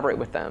and collaborate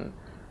with them.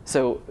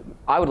 So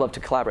I would love to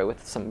collaborate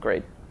with some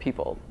great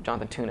people,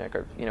 Jonathan Tunick,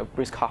 or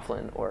Bruce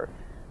Coughlin, or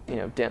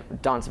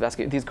Don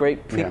Sebesky. These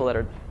great people that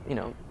are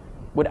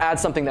would add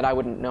something that I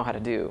wouldn't know how to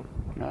do.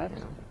 No,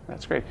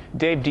 that's great.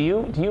 Dave, do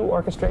you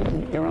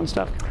orchestrate your own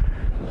stuff?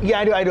 Yeah,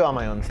 I do all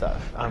my own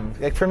stuff.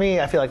 Like for me,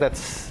 I feel like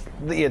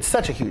it's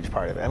such a huge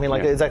part of it. I mean,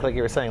 exactly like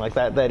you were saying, like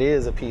that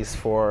is a piece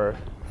for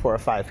a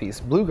 5-piece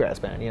bluegrass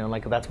band.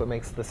 Like that's what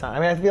makes the sound. I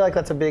mean, I feel like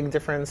that's a big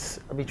difference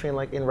between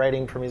like in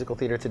writing for musical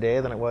theater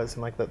today than it was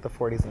in like the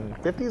 40s and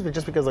 50s. But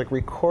just because like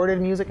recorded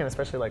music, and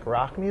especially like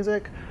rock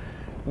music,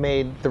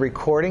 made the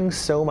recording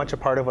so much a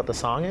part of what the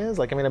song is.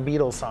 Like, I mean, a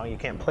Beatles song, you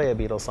can't play a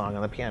Beatles song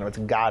on the piano. It's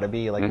got to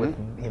be like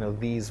with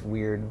these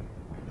weird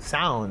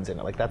sounds in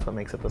it. Like that's what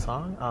makes it the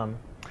song.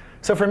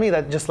 So for me,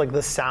 that just like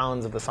the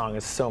sounds of the song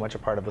is so much a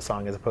part of the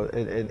song, as opposed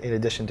in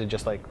addition to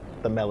just like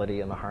the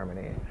melody and the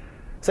harmony.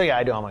 So yeah,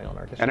 I do all my own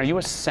orchestra. And are you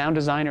a sound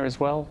designer as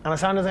well? I'm a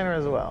sound designer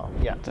as well.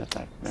 Yeah.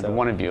 So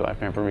one of you, I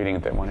remember reading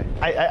it that one.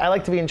 I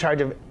like to be in charge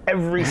of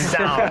every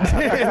sound.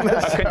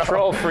 A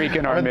control freak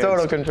in our midst. I'm a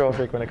total control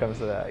freak when it comes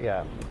to that.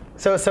 Yeah.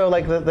 So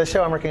like the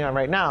show I'm working on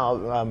right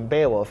now,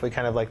 Beowulf, we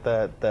kind of like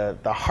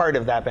the heart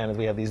of that band is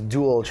we have these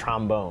dual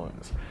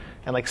trombones.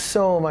 And like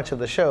so much of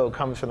the show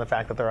comes from the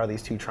fact that there are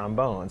these 2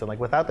 trombones. And like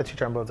without the 2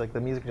 trombones, like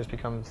the music just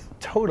becomes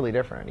totally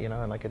different,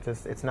 and like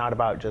it's not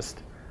about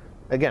just,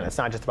 again, it's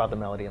not just about the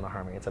melody and the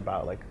harmony, it's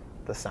about like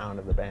the sound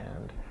of the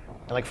band.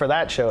 And like for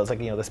that show, it's like,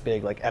 this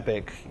big like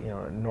epic,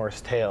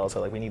 Norse tale.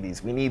 So like we need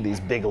these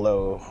big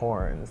low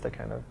horns that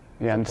kind of.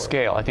 Yeah, and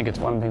scale. I think it's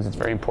one of the things that's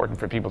very important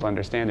for people to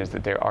understand is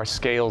that there are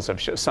scales of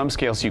some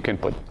scales you can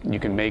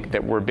make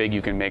that were big,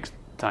 you can make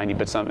tiny,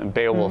 but some in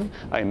Beowulf,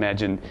 I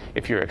imagine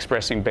if you're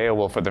expressing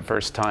Beowulf for the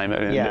first time,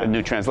 a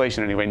new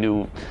translation anyway,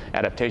 new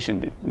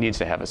adaptation, it needs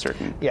to have a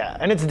certain. Yeah,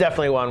 and it's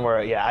definitely one where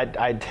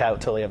I'd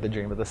totally have the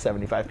dream of the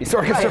 75-piece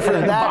orchestra for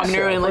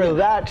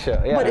that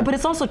show. Yeah. But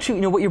it's also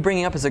true. What you're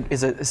bringing up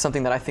is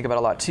something that I think about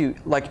a lot too.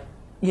 Like,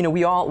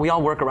 we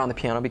all work around the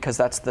piano because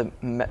that's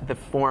the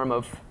form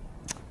of.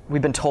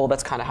 We've been told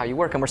that's kind of how you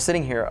work, and we're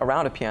sitting here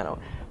around a piano.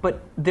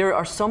 But there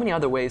are so many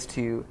other ways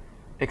to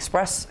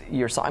express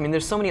your song. I mean,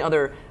 there's so many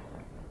other,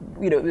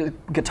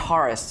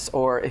 guitarists,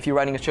 or if you're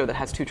writing a show that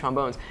has 2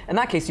 trombones. In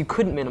that case, you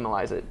couldn't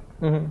minimalize it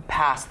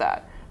past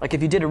that. Like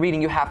if you did a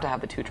reading, you have to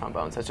have the 2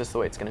 trombones. That's just the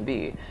way it's going to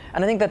be.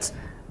 And I think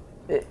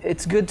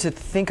it's good to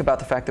think about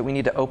the fact that we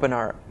need to open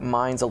our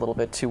minds a little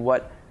bit to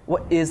what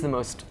is the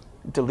most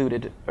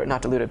diluted, or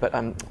not diluted, but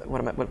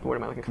what word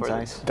am I looking for?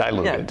 Concise.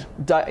 Diluted.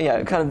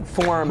 Yeah, kind of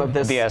form of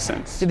this. The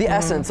essence. The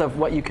essence of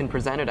what you can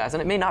present it as,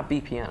 and it may not be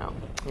piano.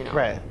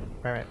 Right.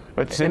 Right.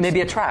 But It may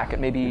be a track. It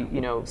may be,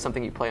 you know,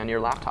 something you play on your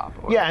laptop.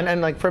 Or, Yeah,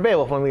 and like for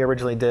Beowulf, when we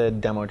originally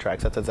did demo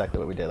tracks, that's exactly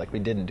what we did. Like we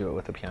didn't do it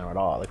with the piano at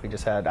all. Like we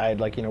just had, I had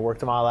like, you know,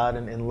 worked them all out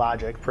in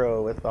Logic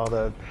Pro with all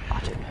the.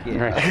 Logic.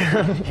 Right.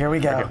 Here we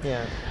go.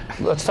 Yeah.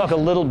 Let's talk a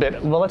little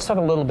bit. Well, let's talk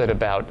a little bit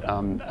about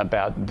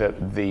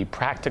the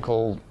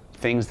practical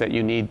things that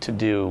you need to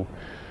do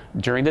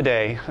during the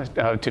day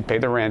to pay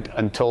the rent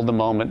until the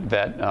moment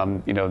that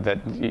you know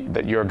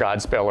that your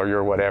Godspell or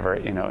your whatever,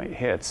 you know,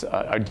 hits.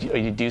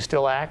 Do you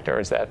still act, or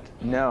is that?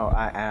 No,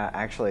 I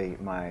actually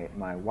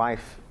my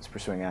wife is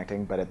pursuing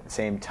acting, but at the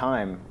same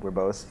time we're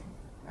both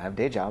have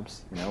day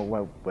jobs. You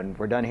know, when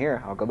we're done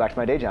here, I'll go back to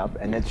my day job,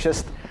 and it's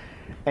just,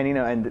 and you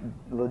know, and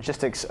the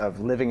logistics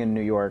of living in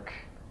New York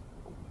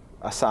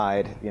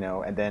aside, you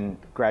know, and then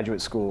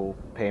graduate school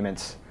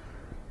payments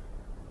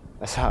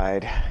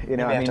aside, you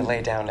know, Maybe I have to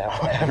lay down now.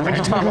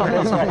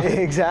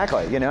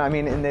 Exactly. You know, I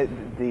mean, and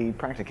the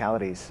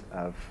practicalities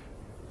of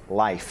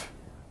life,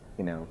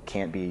 you know,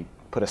 can't be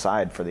put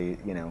aside for the,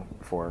 you know,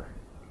 for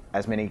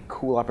as many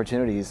cool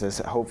opportunities as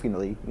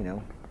hopefully, you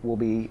know, will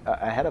be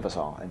ahead of us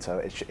all. And so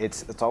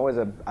it's always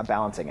a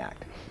balancing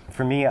act.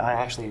 For me, I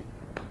actually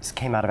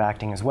came out of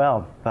acting as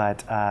well,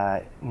 but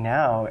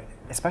now,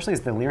 especially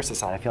as the lyricist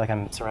side, I feel like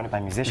I'm surrounded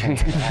by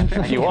musicians.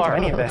 I You can't are.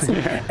 do any of this.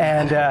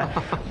 And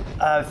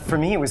for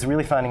me, it was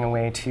really finding a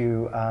way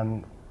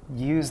to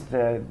use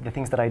the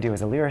things that I do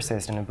as a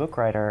lyricist and a book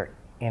writer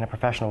in a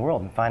professional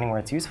world and finding where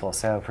it's useful.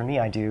 So for me,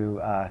 I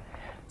do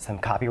some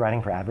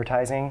copywriting for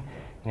advertising.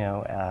 You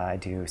know, I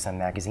do some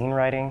magazine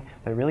writing.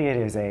 But really, it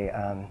is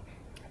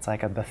it's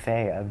like a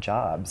buffet of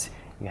jobs.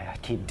 You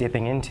keep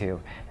dipping into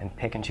and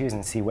pick and choose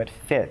and see what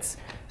fits,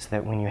 so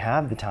that when you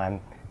have the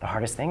time, the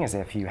hardest thing is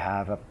if you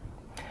have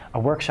a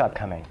workshop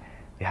coming,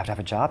 you have to have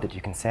a job that you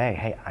can say,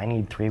 hey, I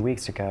need 3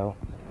 weeks to go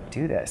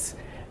do this.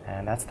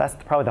 And that's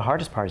probably the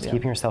hardest part, is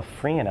keeping yourself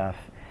free enough,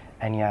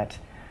 and yet,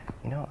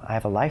 you know, I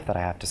have a life that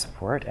I have to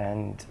support,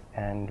 and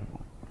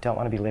don't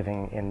want to be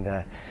living in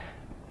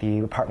the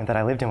apartment that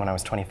I lived in when I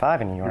was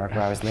 25 in New York,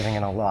 where I was living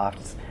in a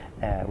loft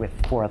with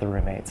 4 other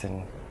roommates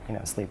and, you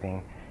know,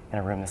 sleeping in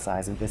a room the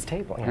size of this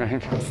table. You know?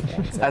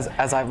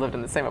 as I've lived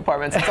in the same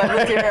apartment since I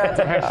moved here. It's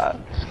like,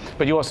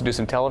 But you also do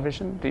some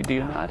television, do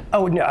you not?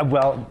 Oh no!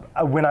 Well,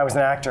 when I was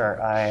an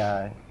actor,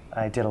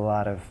 I did a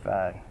lot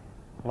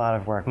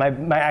of work.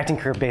 My acting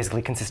career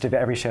basically consisted of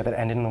every show that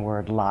ended in the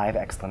word "live!"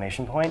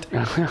 exclamation point.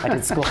 I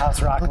did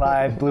Schoolhouse Rock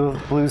live,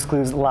 Blue's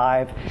Clues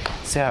live.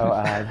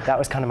 So that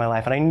was kind of my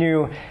life, and I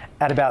knew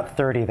at about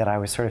 30 that I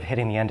was sort of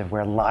hitting the end of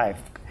where live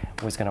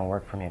was going to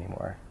work for me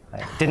anymore.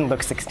 I didn't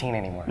look 16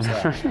 anymore,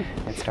 so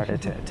it started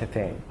to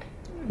fade.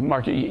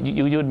 Mark,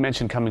 you had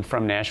mentioned coming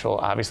from Nashville,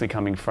 obviously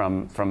coming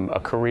from a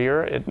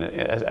career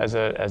as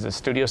a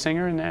studio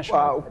singer in Nashville.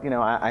 Well, you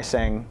know, I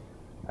sang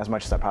as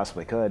much as I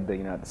possibly could, but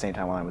you know, at the same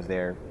time while I was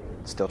there,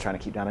 still trying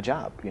to keep down a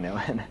job. You know,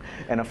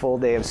 and a full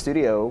day of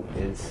studio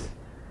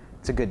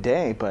it's a good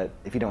day, but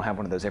if you don't have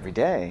one of those every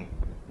day,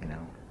 you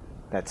know,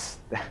 that's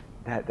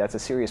a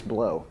serious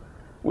blow.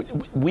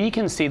 We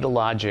can see the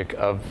logic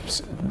of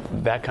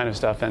that kind of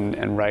stuff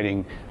and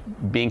writing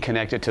being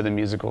connected to the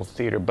musical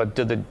theater, but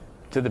do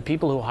the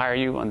people who hire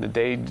you on the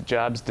day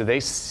jobs, do they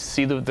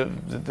see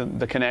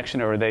the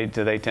connection, or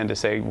do they tend to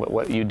say,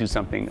 what you do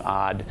something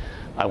odd,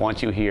 I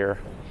want you here?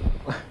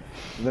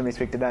 Let me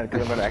speak to that,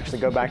 because I'm going to actually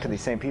go back to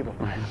these same people.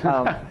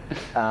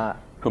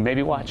 Who may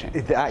be watching.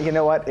 You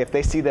know what? If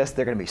they see this,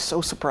 they're going to be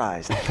so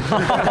surprised.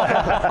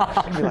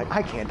 They'll be like,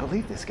 I can't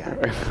believe this guy.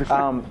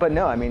 But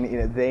no, I mean, you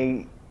know,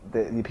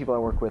 the people I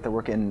work with, I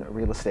work in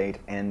real estate,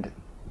 and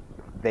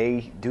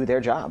they do their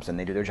jobs, and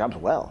they do their jobs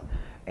well.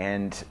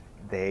 And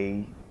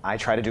I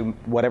try to do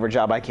whatever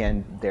job I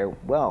can there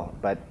well,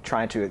 but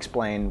trying to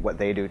explain what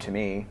they do to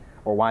me,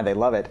 or why they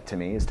love it to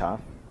me, is tough.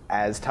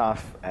 As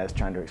tough as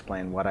trying to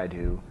explain what I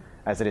do,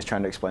 as it is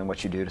trying to explain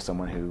what you do to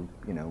someone who,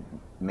 you know,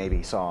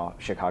 maybe saw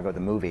Chicago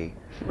the movie.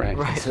 Right.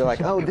 So they're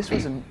like, oh, this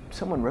was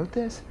someone wrote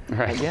this?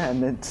 Right. Like, yeah,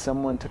 and then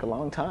someone took a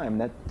long time.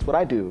 That's what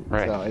I do.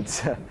 Right.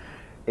 So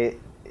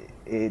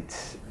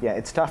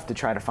it's tough to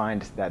try to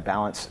find that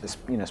balance,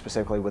 you know,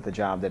 specifically with a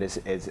job that is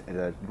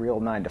a real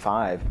 9 to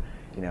 5.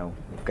 You know,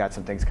 we've got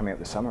some things coming up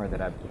this summer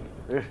that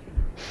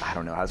I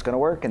don't know how it's going to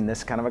work in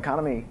this kind of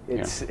economy.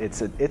 It's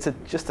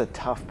just a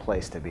tough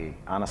place to be,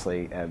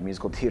 honestly. A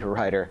musical theater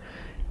writer,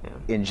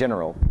 in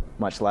general,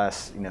 much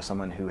less, you know,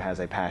 someone who has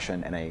a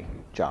passion and a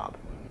job.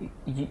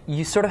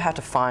 you sort of have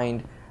to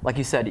find, like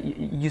you said,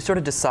 you sort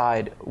of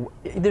decide.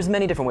 There's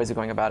many different ways of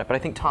going about it, but I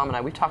think Tom and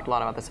I, we've talked a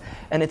lot about this,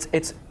 and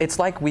it's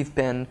like we've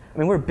been. I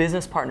mean, we're a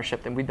business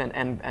partnership, and we've been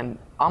and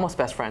almost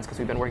best friends because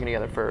we've been working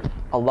together for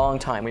a long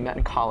time. We met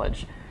in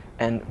college,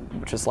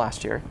 which was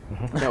last year.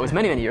 No, it was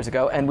many years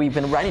ago, and we've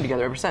been writing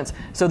together ever since.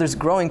 So there's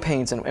growing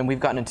pains, and we've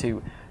gotten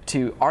into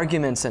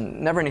arguments,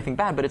 and never anything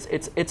bad, but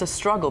it's a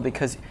struggle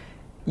because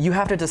you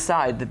have to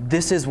decide that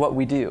this is what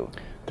we do.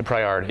 The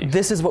priority.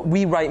 This is what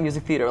we write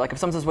music theater. Like if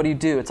someone says, "What do you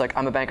do?" It's like,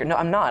 "I'm a banker." No,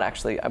 I'm not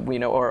actually.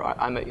 Or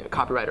I'm a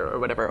copywriter or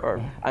whatever,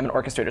 or I'm an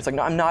orchestrator. It's like,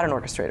 no, I'm not an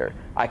orchestrator.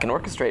 I can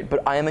orchestrate,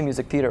 but I am a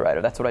music theater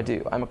writer. That's what I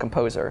do. I'm a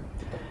composer,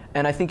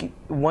 And I think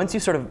once you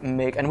sort of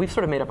make, and we've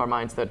sort of made up our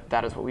minds that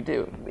that is what we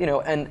do,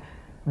 and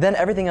then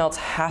everything else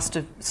has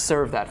to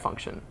serve that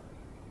function.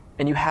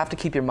 And you have to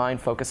keep your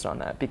mind focused on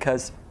that,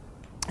 because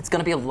it's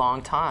going to be a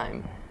long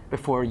time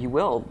before you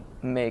will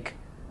make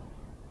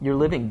your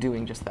living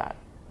doing just that,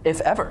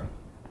 if ever.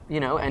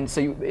 And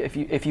so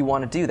if you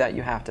want to do that,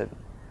 you have to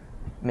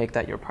make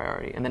that your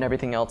priority. And then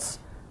everything else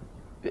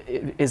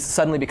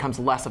suddenly becomes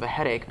less of a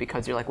headache,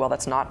 because you're like, well,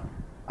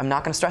 I'm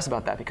not going to stress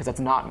about that, because that's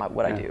not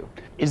what I do.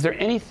 Is there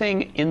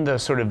anything in the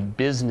sort of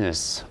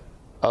business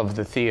of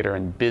the theater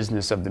and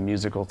business of the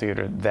musical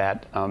theater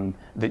that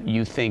that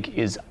you think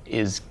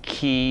is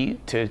key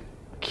to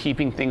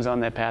keeping things on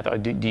that path? Or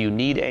do you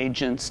need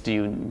agents? Do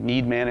you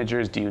need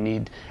managers? Do you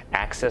need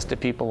access to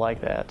people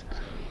like that?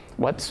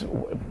 Because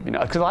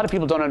a lot of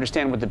people don't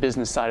understand what the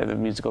business side of the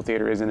musical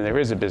theater is, and there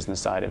is a business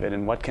side of it,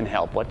 and what can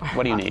help. What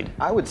do you need?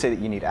 I would say that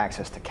you need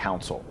access to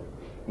counsel.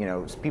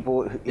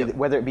 People,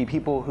 whether it be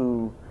people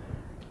who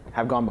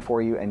have gone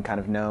before you and kind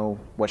of know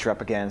what you're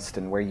up against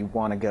and where you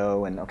want to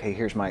go, and okay,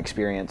 here's my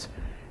experience.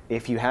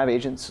 If you have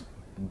agents,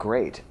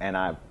 great. And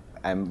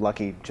I'm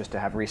lucky just to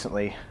have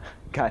recently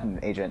gotten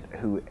an agent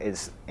who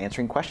is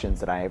answering questions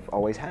that I've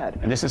always had.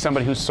 And this is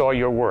somebody who saw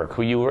your work,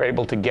 who you were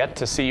able to get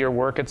to see your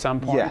work at some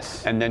point?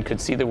 Yes. And then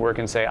could see the work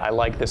and say, I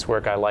like this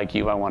work, I like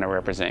you, I want to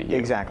represent you.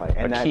 Exactly.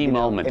 And a key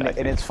moment, I think.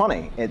 And it's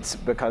funny. It's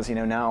because,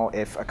 now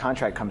if a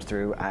contract comes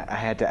through, I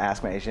had to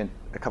ask my agent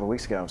a couple of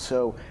weeks ago,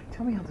 so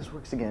tell me how this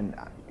works again.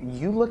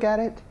 You look at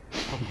it,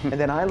 and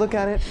then I look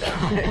at it,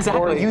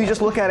 Exactly. or you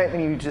just look at it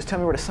and you just tell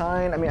me where to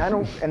sign. I mean, I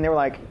don't, and they were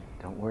like,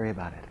 don't worry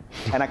about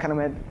it. And I kind of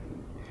went,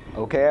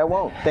 okay, I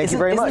won't. Thank you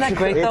very much. Isn't that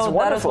great, it's though?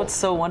 wonderful. That is what's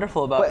so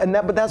wonderful about it.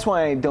 But that's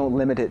why I don't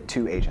limit it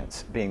to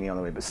agents being the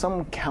only way, but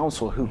some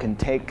counsel who can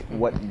take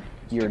what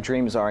your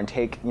dreams are and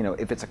take,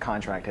 if it's a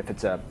contract, if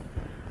it's a,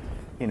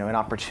 an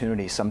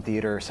opportunity, some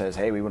theater says,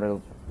 hey, we want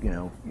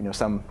to,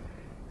 some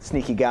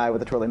sneaky guy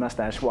with a twirly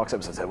mustache walks up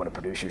and says, I want to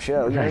produce your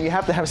show. You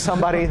have to have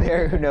somebody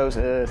there who knows,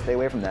 stay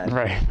away from that.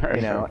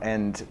 Right.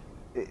 And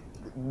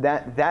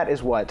that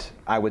is what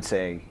I would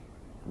say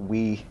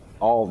we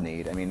all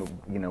need. I mean,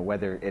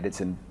 whether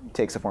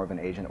takes the form of an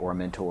agent or a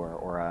mentor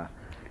or a,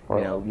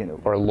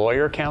 or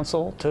lawyer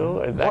counsel too.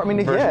 Or, I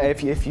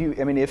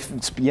mean,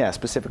 yeah,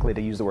 specifically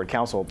to use the word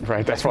counsel.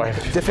 Right. That's why.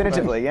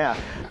 Definitively, yeah.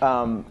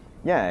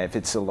 If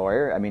it's a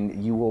lawyer, I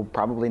mean, you will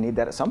probably need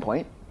that at some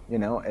point.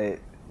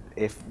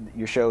 If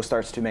your show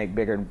starts to make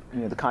bigger,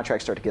 the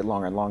contracts start to get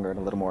longer and longer and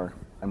a little more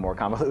and more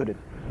convoluted.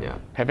 Yeah.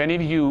 Have any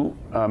of you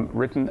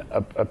written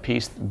a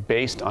piece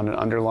based on an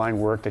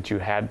underlying work that you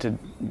had to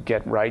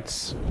get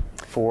rights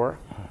for?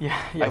 Yeah,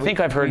 I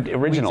think I've heard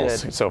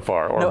originals so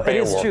far, or no, Beowulf,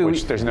 it is true.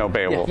 which there's no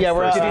Beowulf. Yeah,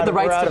 we're out, the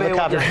rights we're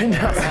out to of the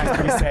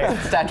copyright.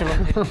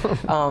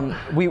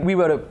 Statute. We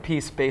wrote a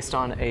piece based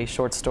on a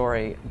short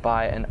story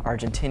by an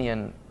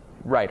Argentinian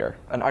writer,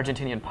 an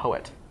Argentinian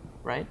poet,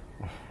 right?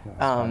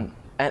 And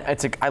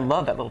I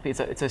love that little piece.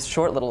 It's a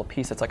short little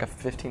piece. It's like a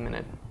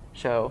 15-minute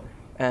show,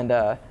 and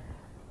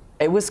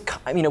it was.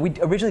 We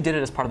originally did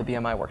it as part of the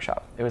BMI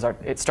workshop.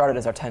 It started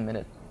as our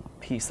 10-minute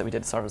piece that we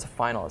did sort of as a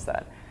final as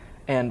that,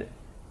 and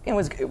it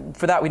was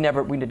for that we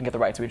didn't get the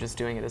rights. We were just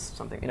doing it as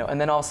something,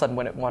 And then all of a sudden,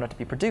 when it wanted to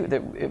be produced,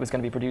 it was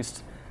going to be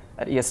produced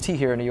at EST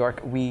here in New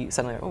York. We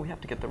suddenly, we have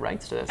to get the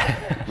rights to this,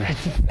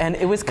 and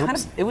it was kind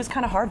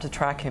of hard to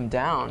track him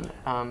down.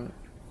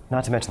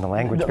 Not to mention the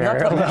language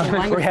barrier.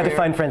 We had to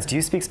find friends. Do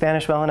you speak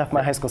Spanish well enough?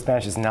 My high school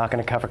Spanish is not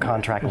going to cover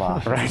contract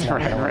law. Right.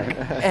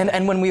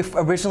 And when we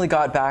originally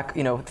got back,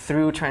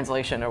 through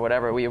translation or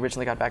whatever, we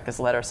originally got back this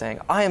letter saying,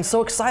 "I am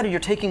so excited you're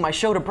taking my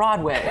show to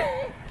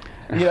Broadway."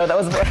 That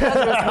was the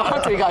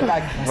response we got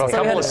back. Well, a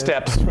couple of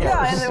steps.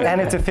 Yeah,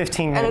 and it's a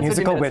 15-minute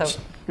musical, which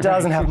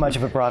doesn't have much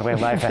of a Broadway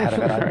life ahead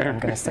of it, I'm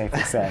going to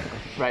safely say.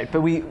 Right,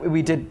 but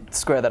we did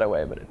square that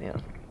away, but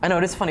I know,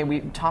 it is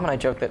funny, Tom and I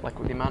joke that with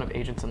the amount of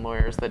agents and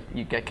lawyers that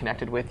you get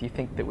connected with, you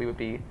think that we would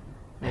be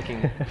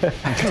making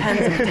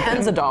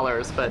tens of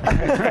dollars, but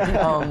to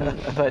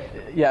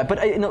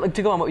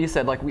go on what you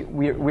said,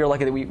 we're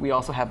lucky that we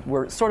also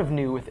we're sort of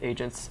new with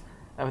agents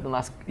within the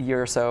last year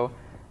or so,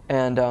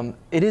 and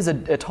it is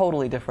a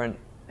totally different.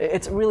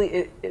 It's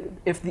really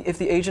if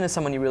the agent is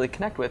someone you really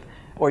connect with,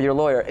 or your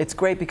lawyer, it's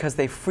great because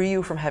they free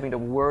you from having to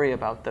worry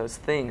about those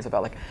things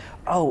about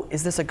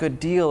is this a good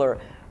deal, or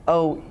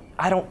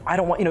I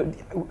don't want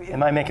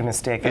Am I making a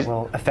mistake that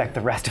will affect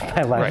the rest of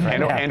my life?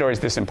 Right. And or is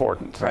this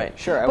important? Right.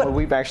 Sure. Well,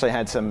 we've actually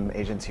had some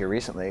agents here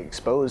recently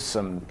expose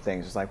some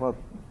things. It's like, well,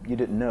 you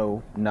didn't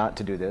know not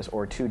to do this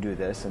or to do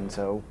this, and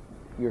so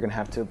you're going to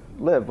have to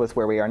live with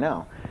where we are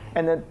now.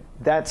 And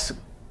that's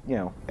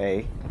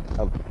a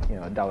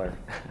dollar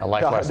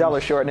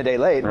short and a day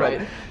late.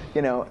 Right.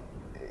 But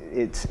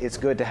it's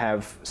good to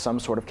have some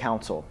sort of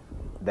counsel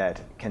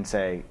that can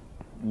say,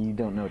 you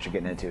don't know what you're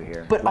getting into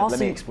here. But let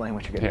me explain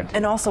what you're getting into.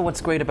 And also, what's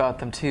great about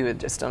them too,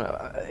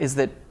 is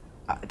that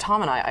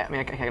Tom and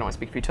I can only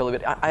speak for you totally,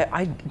 but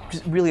I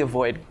just really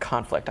avoid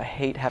conflict. I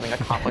hate having a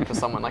conflict with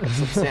someone, like a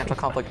substantial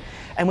conflict.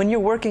 And when you're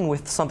working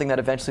with something that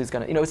eventually is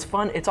going to, it's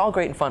fun. It's all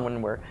great and fun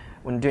when we're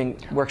doing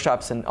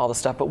workshops and all this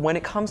stuff. But when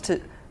it comes to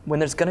when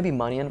there's going to be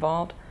money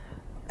involved,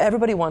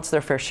 everybody wants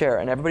their fair share,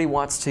 and everybody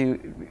wants to,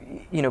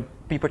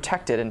 be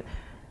protected.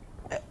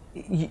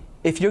 And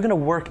if you're going to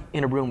work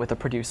in a room with a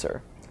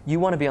producer, you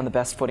want to be on the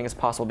best footing as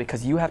possible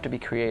because you have to be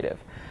creative.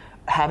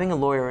 Having a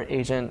lawyer or an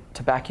agent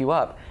to back you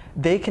up,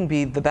 they can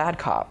be the bad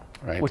cop,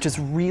 which is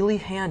really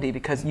handy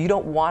because you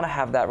don't want to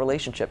have that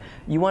relationship.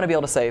 You want to be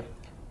able to say,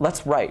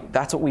 let's write,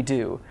 that's what we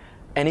do.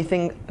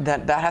 Anything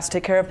that has to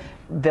take care of,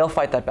 they'll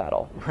fight that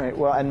battle. Right.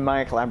 Well, and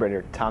my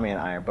collaborator Tommy and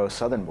I are both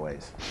Southern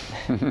boys,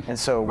 and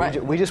so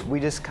we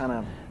just kind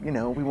of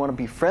we want to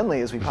be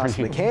friendly as we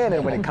possibly can.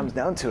 And when it comes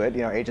down to it,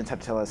 agents have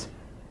to tell us,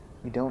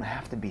 you don't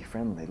have to be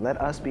friendly. Let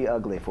us be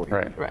ugly for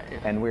you. Right.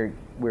 And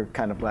we're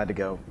kind of glad to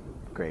go.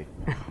 Great.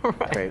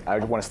 Great. I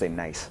want to stay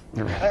nice.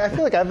 I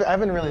feel like I've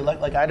been really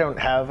like I don't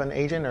have an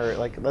agent or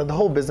like the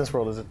whole business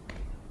world is a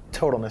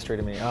total mystery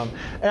to me.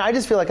 And I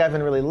just feel like I've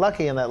been really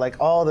lucky in that like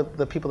all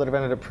the people that have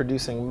ended up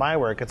producing my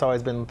work, it's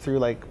always been through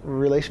like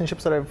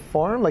relationships that I've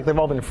formed. Like they've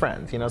all been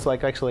friends, So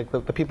like actually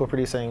like the people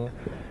producing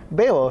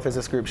Beowulf is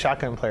this group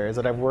Shotgun Players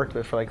that I've worked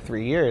with for like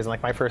 3 years. And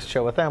like my first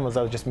show with them was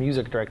I was just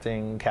music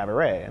directing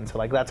Cabaret. And so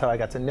like that's how I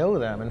got to know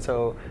them. And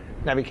so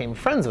I became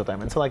friends with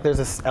them. And so like there's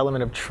this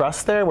element of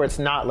trust there where it's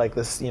not like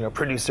this,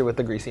 producer with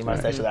the greasy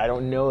mustache that I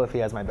don't know if he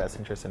has my best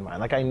interest in mind.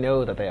 Like I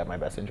know that they have my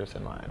best interest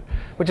in mind,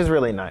 which is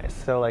really nice.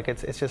 So like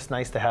it's just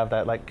nice to have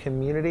that like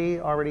community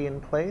already in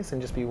place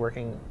and just be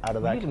working out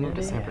of that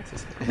community. San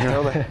Francisco.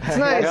 It's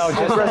nice. I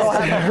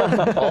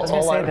was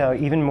going to say though,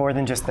 even more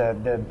than just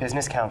the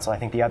business council, I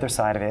think the other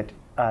side of it,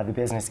 the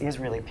business is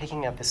really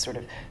picking up this sort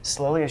of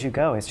slowly as you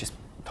go. It's just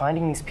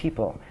finding these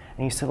people,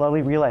 and you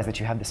slowly realize that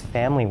you have this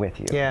family with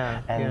you.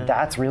 And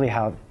that's really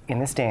how, in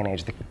this day and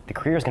age, the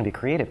career is going to be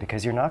created,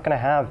 because you're not going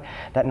to have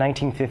that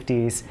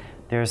 1950s.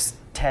 There's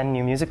 10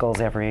 new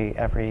musicals every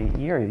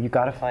year. You've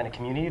got to find a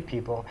community of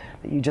people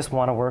that you just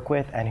want to work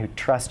with and who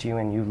trust you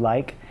and you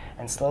like,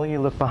 and slowly you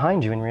look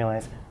behind you and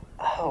realize,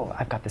 oh,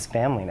 I've got this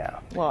family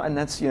now. Well, and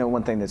that's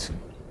one thing that's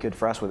good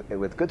for us with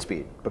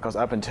Goodspeed, because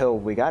up until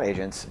we got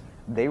agents,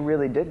 they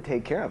really did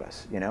take care of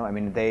us. I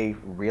mean, they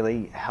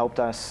really helped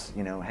us.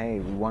 Hey,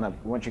 we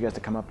want you guys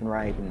to come up and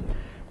write, and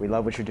we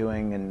love what you're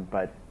doing. And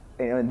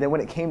then when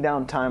it came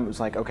down time, it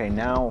was like, okay,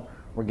 now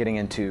we're getting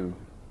into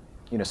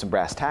some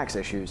brass tacks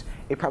issues.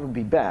 It'd probably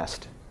be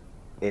best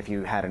if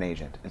you had an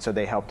agent. And so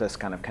they helped us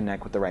kind of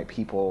connect with the right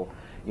people,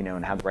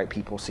 and have the right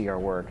people see our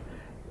work.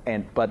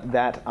 But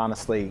that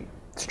honestly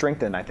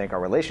strengthened, I think, our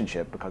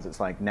relationship, because it's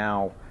like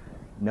now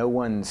no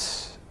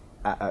one's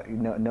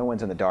in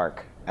the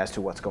dark as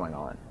to what's going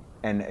on.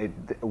 And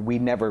we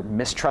never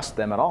mistrust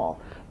them at all.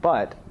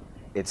 But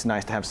it's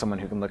nice to have someone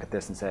who can look at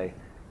this and say,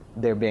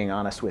 they're being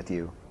honest with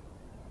you.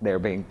 They're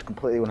being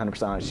completely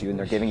 100% honest with you, and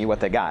they're giving you what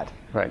they got.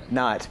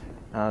 Not,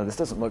 this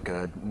doesn't look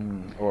good,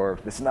 or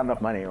this is not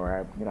enough money,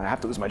 or I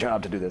have to lose my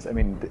job to do this. I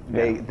mean,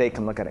 they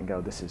can look at it and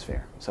go, this is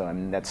fair. So I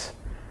mean,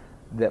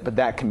 but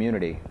that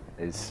community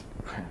is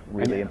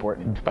really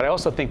important. But I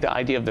also think the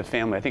idea of the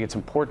family, I think it's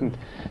important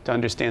to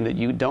understand that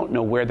you don't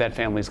know where that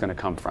family is going to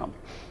come from.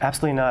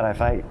 Absolutely not. I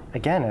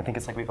think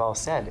it's like we've all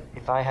said,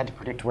 if I had to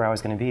predict where I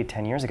was going to be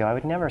 10 years ago, I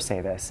would never say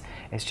this.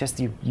 It's just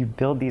you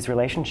build these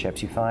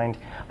relationships. You find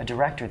a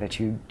director that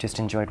you just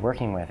enjoyed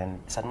working with, and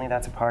suddenly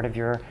that's a part of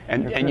your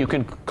And you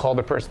can call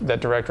that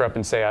director up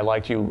and say, I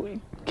liked you,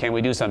 can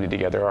we do something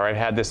together? Or I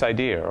had this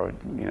idea, or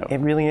It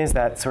really is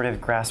that sort of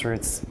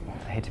grassroots,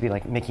 I hate to be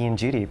like Mickey and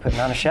Judy putting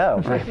on a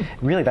show, but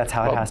really that's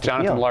how it has to feel.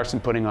 Jonathan Larson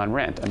putting on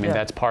Rent. I mean,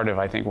 that's part of,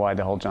 I think, why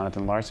the whole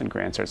Jonathan Larson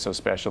grants are so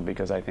special,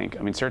 because I think,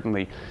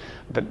 certainly,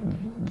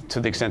 to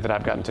the extent that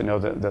I've gotten to know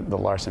the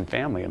Larson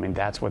family, I mean,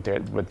 that's what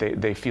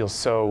they feel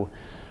so,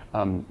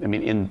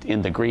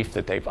 in the grief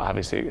that they've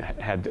obviously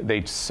had,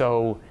 they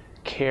so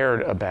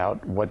cared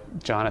about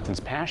what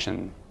Jonathan's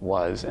passion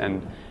was,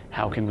 and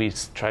how can we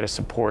try to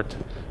support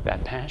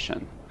that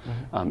passion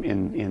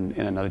in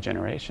another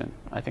generation.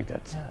 I think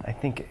that's... Yeah, I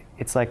think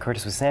it's like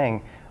Curtis was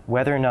saying,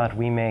 whether or not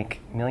we make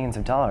millions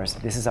of dollars,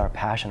 this is our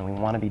passion. We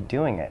want to be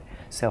doing it.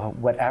 So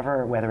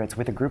whether it's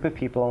with a group of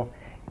people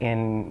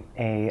in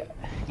a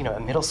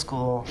middle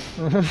school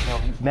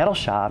metal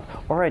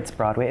shop, or it's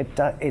Broadway,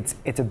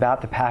 it's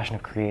about the passion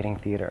of creating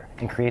theater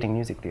and creating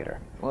music theater.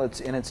 Well,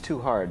 it's too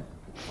hard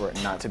for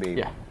it not to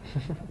be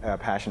a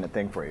passionate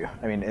thing for you.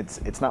 I mean,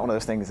 it's not one of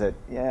those things that,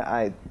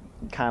 I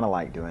kind of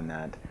like doing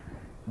that.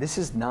 This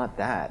is not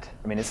that.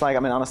 I mean, it's like,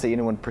 honestly,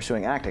 anyone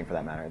pursuing acting for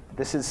that matter,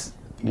 this is,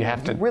 you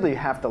really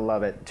have to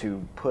love it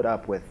to put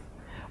up with,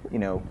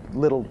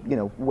 little,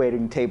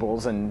 waiting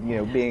tables and,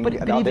 being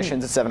at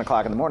auditions at 7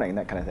 o'clock in the morning,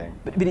 that kind of thing.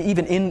 But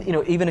even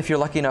even if you're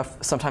lucky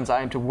enough, sometimes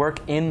I am, to work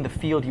in the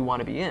field you want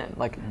to be in.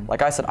 Like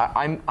I said,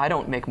 I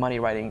don't make money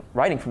writing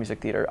for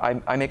music theater.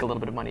 I make a little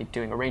bit of money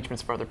doing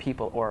arrangements for other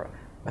people, or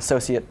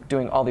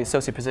doing all the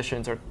associate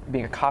positions, or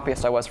being a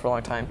copyist I was for a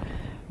long time.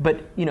 But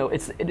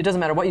it doesn't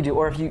matter what you do,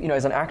 or if you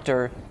as an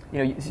actor,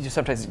 you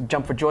sometimes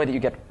jump for joy that you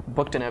get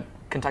booked in a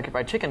Kentucky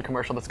Fried Chicken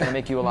commercial that's going to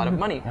make you a lot of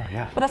money.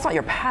 But that's not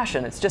your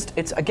passion. It's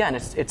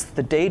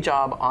the day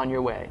job on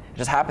your way. It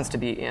just happens to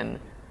be in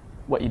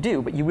what you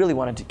do, but you really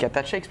wanted to get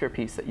that Shakespeare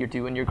piece that you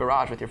do in your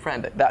garage with your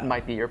friend. That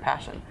might be your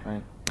passion.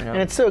 Right. You know?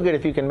 And it's so good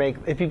if you can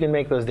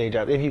make those day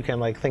jobs, if you can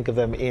like think of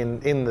them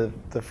in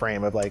the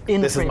frame of like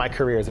this is my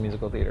career as a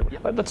musical theater.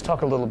 Let's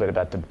talk a little bit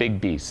about the big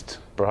beast,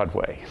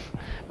 Broadway.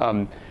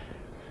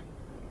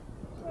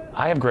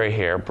 I have gray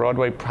hair.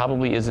 Broadway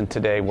probably isn't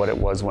today what it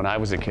was when I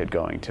was a kid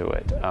going to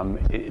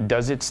it.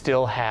 Does it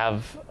still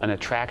have an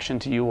attraction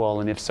to you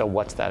all, and if so,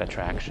 what's that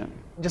attraction?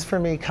 Just for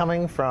me,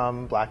 coming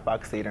from black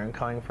box theater and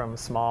coming from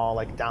small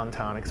like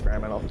downtown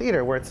experimental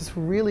theater, where it's this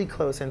really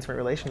close, intimate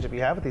relationship you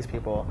have with these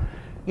people,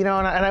 you know,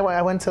 and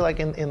I went to like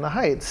in the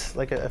Heights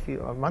like a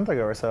month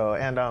ago or so,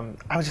 and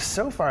I was just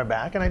so far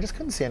back, and I just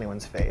couldn't see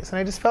anyone's face, and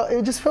it just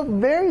felt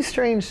very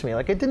strange to me.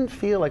 Like it didn't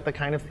feel like the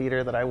kind of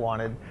theater that I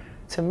wanted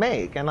to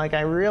make, and like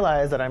I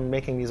realized that I'm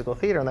making musical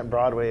theater and that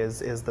Broadway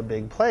is the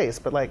big place,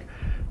 but like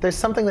there's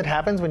something that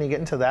happens when you get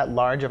into that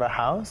large of a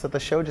house that the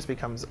show just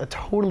becomes a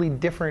totally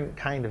different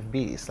kind of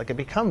beast. Like it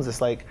becomes this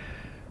like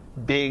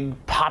big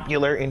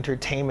popular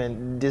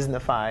entertainment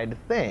Disneyfied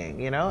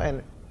thing, you know,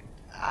 and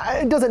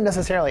it doesn't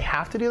necessarily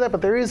have to do that, but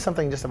there is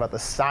something just about the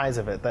size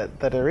of it that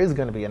there is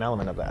going to be an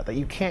element of that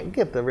you can't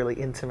get the really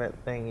intimate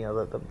thing, you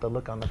know, the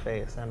look on the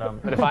face. And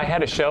but if I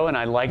had a show and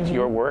I liked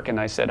your work and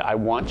I said I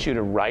want you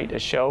to write a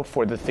show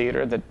for the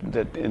theater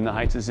that In the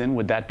Heights is in,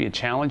 would that be a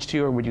challenge to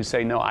you, or would you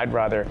say no? I'd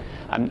rather.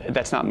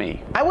 That's not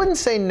me. I wouldn't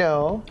say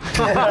no.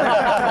 No,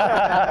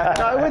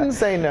 I wouldn't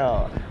say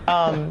no.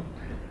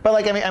 But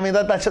like I mean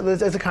that's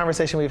a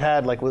conversation we've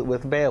had like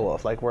with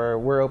Beowulf. Like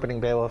we're opening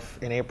Beowulf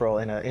in April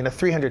in a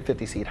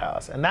 350 seat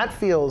house, and that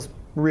feels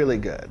really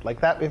good.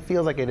 Like that, it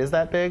feels like it is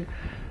that big.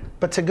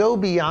 But to go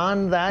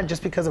beyond that,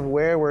 just because of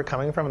where we're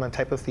coming from and the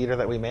type of theater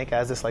that we make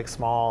as this like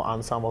small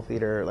ensemble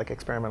theater, like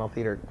experimental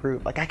theater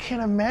group, like I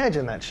can't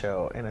imagine that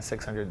show in a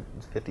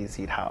 650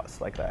 seat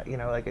house like that. You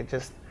know, like it's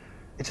just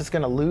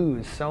going to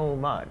lose so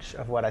much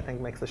of what I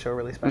think makes the show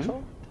really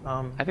special.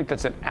 I think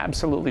that's an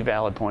absolutely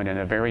valid point and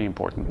a very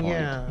important point.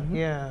 Yeah,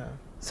 yeah.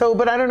 So,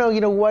 but I don't know,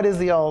 you know, what is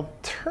the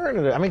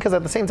alternative? I mean, because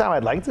at the same time,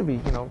 I'd like to be,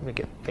 you know,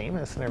 make it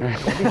famous and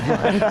everything.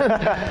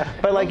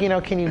 But like, you know,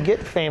 can you get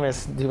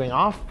famous doing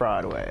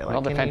off-Broadway? Like,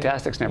 well, the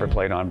Fantastics never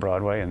played on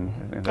Broadway, and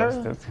that's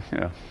you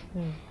know.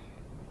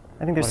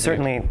 I think there's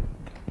certainly,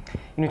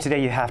 you know,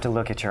 today you have to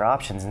look at your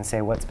options and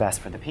say what's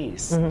best for the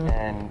piece.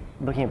 And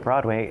looking at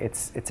Broadway,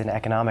 it's an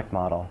economic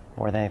model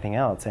more than anything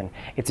else. And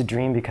it's a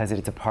dream because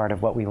it's a part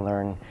of what we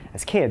learn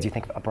as kids. You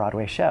think of a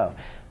Broadway show.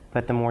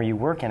 But the more you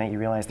work in it, you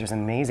realize there's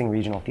amazing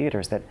regional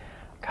theaters that,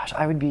 gosh,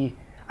 I'd be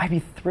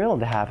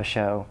thrilled to have a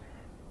show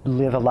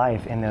live a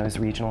life in those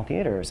regional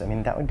theaters. I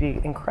mean, that would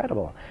be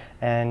incredible.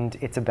 And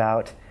it's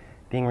about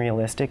being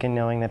realistic and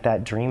knowing that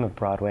that dream of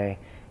Broadway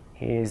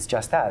is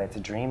just that. It's a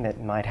dream that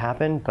might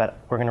happen, but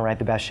we're going to write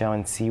the best show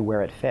and see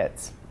where it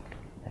fits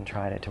and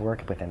try to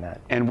work within that.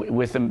 And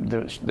with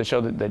the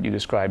show that you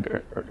described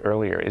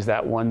earlier, is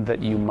that one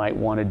that you might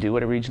want to do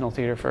at a regional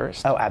theater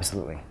first? Oh,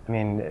 absolutely. I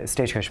mean,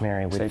 Stagecoach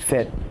Mary would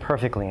fit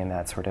perfectly in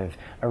that sort of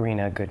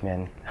arena,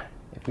 Goodman.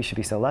 If we should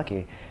be so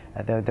lucky,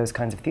 those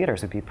kinds of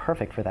theaters would be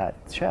perfect for that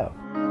show.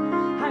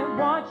 I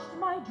watched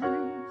my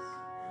dreams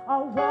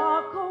all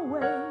walk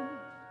away,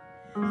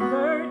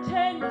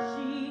 certain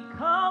she'd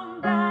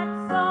come back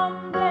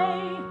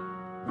someday.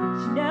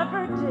 She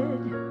never did.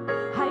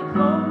 I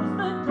closed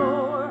the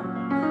door.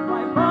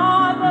 Why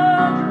bother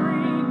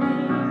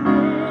dreaming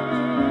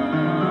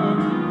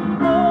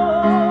anymore?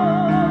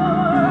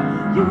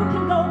 You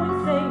can go and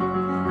say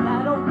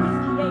that a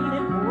whiskey ain't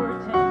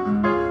important.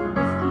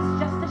 Whiskey's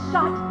just a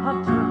shot of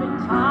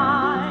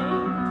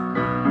turpentine.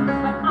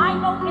 But I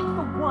know it's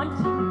the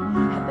wanting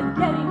and the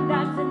getting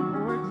that's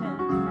important.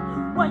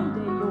 One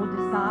day you'll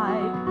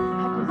decide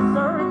I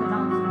deserve an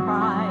ounce of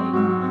pride.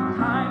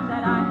 Time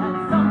that I had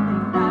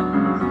something that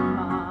was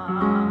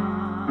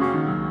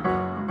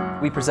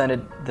mine. We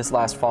presented this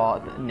last fall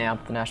at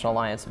NAMP, the National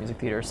Alliance of Music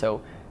Theater,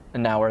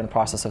 and now we're in the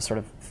process of sort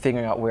of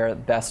figuring out where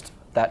best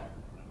that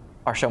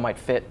our show might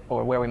fit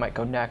or where we might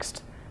go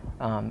next.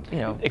 You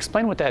know,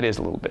 explain what that is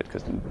a little bit,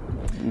 because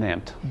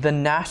NAMP. The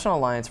National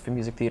Alliance for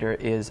Music Theater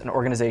is an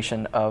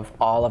organization of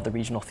all of the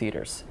regional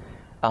theaters.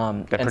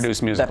 That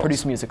produce musicals. That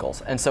produce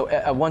musicals. And so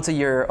once a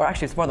year, or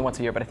actually it's more than once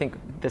a year, but I think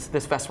this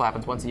festival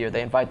happens once a year.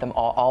 They invite them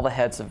all the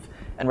heads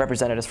and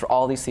representatives for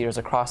all these theaters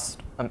across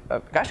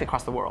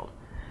the world.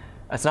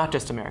 It's not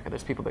just America.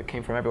 There's people that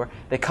came from everywhere.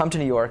 They come to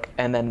New York,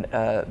 and then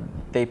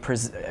they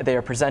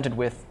are presented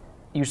with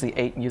usually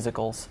 8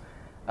 musicals,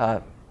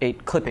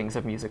 8 clippings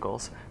of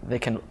musicals. They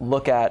can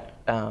look at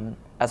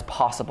as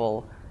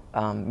possible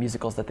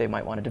musicals that they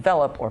might want to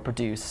develop or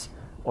produce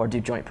or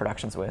do joint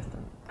productions with,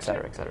 et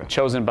cetera, et cetera.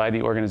 Chosen by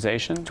the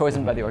organization?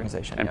 Chosen by the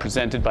organization, And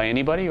presented by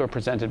anybody, or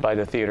presented by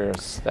the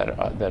theaters that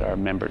are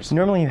members?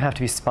 Normally you have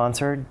to be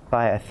sponsored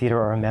by a theater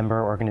or a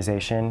member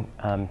organization,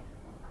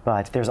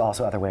 but there's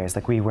also other ways.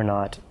 Like we were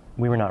not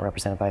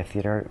represented by a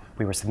theater.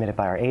 We were submitted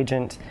by our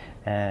agent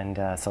and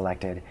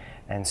selected,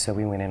 and so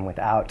we went in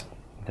without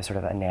the sort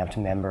of enamped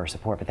member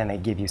support, but then they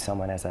give you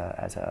someone as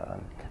a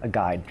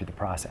guide through the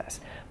process.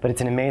 But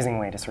it's an amazing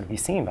way to sort of be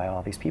seen by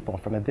all these people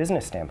from a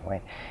business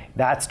standpoint.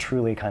 That's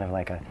truly kind of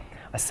like a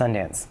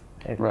Sundance.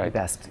 Right.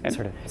 Best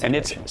sort of and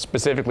it's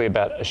specifically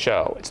about a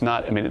show. It's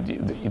not, I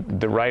mean,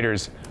 the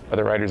writers are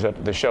the writers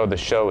of the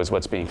show is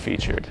what's being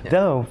featured.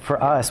 Though,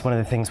 for us, one of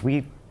the things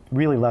we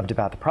really loved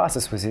about the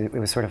process was it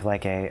was sort of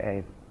like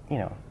a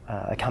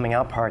coming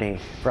out party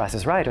for us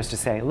as writers to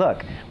say,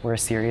 look, we're a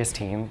serious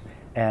team,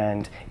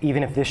 and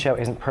even if this show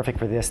isn't perfect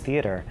for this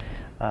theater,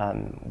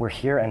 we're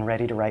here and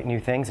ready to write new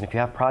things, and if you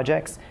have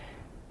projects,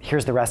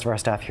 here's the rest of our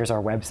stuff, here's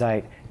our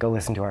website, go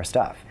listen to our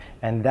stuff.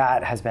 And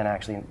that has been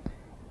actually,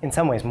 in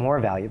some ways, more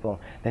valuable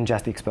than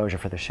just the exposure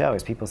for the show,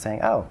 is people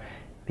saying, oh,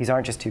 these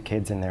aren't just two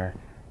kids in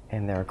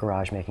their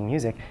garage making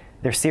music,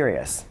 they're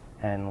serious,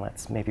 and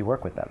let's maybe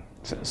work with them.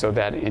 So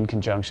that in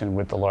conjunction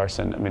with the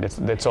Larson, I mean,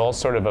 it's all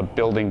sort of a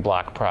building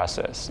block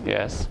process,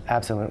 yes?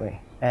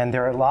 Absolutely. And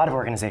there are a lot of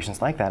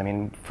organizations like that. I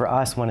mean, for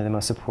us, one of the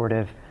most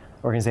supportive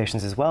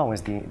organizations as well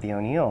was the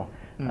O'Neill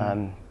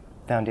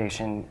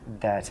Foundation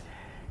that,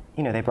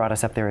 they brought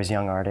us up there as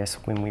young artists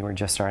when we were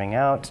just starting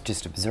out,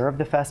 just observed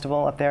the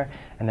festival up there,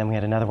 and then we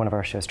had another one of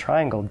our shows,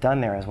 Triangle, done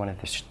there as one of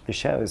the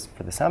shows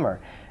for the summer.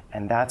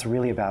 And that's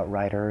really about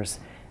writers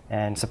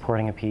and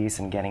supporting a piece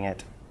and getting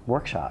it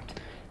workshopped.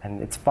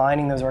 And it's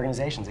finding those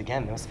organizations,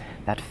 again,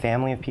 that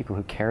family of people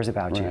who cares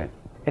about you.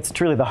 It's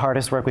truly the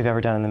hardest work we've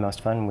ever done and the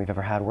most fun we've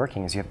ever had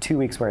working is you have 2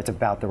 weeks where it's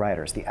about the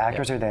writers. The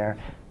actors are there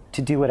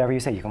to do whatever you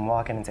say. You can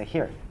walk in and say,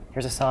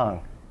 here's a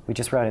song. We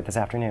just wrote it this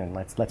afternoon.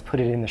 Let's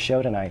put it in the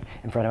show tonight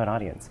in front of an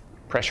audience.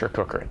 Pressure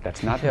cooker.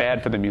 That's not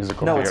bad for the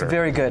musical No, theater. it's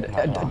very good.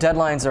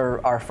 Deadlines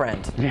are our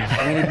friend.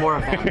 And we need more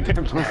of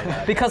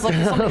them. Because like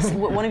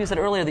one of you said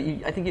earlier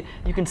that I think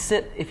you can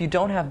sit, if you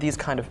don't have this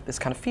kind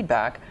of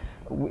feedback,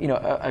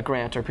 a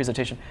grant or a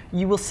presentation,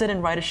 you will sit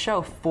and write a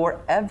show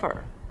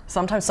forever.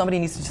 Sometimes somebody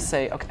needs to just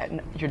say, okay,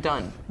 you're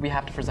done. We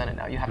have to present it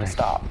now. You have to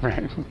stop.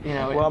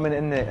 Well, I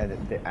mean,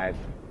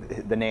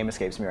 the name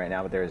escapes me right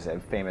now, but there's a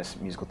famous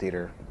musical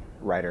theater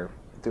writer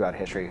throughout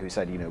history who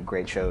said,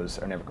 great shows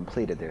are never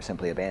completed; they're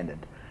simply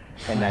abandoned.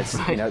 And that's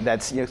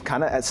that's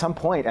kind of at some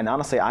point. And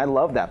honestly, I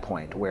love that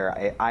point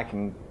where I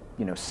can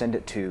send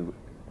it to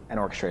an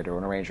orchestrator or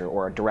an arranger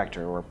or a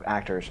director or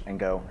actors and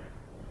go,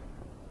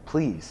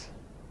 please.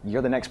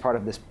 You're the next part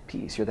of this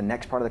piece. You're the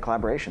next part of the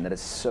collaboration that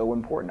is so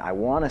important. I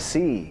want to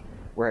see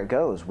where it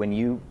goes when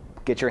you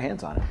get your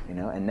hands on it,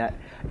 and that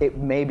it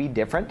may be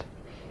different.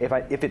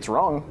 If it's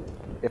wrong,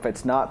 if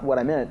it's not what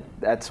I meant,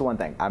 that's one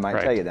thing. I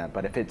might tell you that.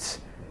 But if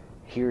it's,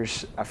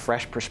 here's a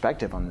fresh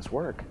perspective on this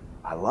work,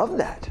 I love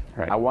that.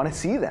 I want to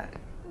see that.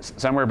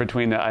 Somewhere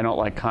between the I don't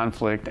like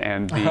conflict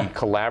and the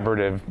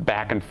collaborative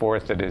back and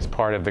forth that is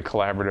part of the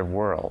collaborative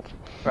world.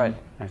 Right.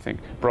 I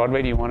think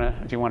Broadway. Do you want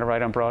to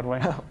write on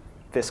Broadway?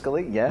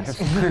 Fiscally, yes.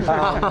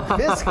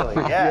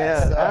 Fiscally,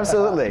 yes. Yeah,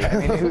 absolutely. I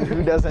mean,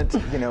 who doesn't,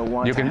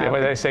 want you can, to have...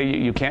 They say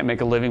you can't make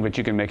a living, but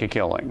you can make a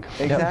killing.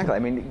 Exactly. I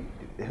mean,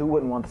 who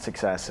wouldn't want the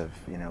success of,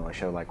 a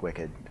show like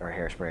Wicked or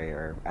Hairspray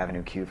or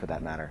Avenue Q, for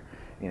that matter,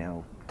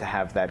 to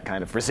have that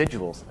kind of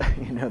residuals,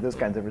 those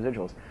kinds of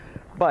residuals.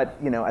 But,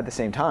 at the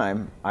same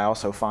time, I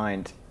also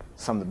find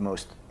some of the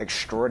most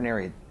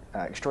extraordinary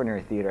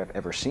theater I've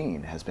ever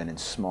seen has been in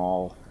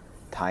small,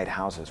 tight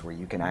houses where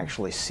you can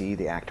actually see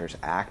the actors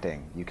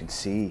acting. You can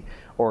see,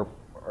 or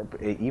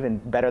even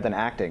better than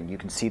acting, you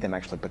can see them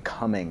actually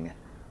becoming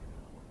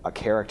a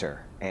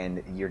character,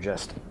 and you're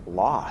just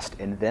lost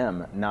in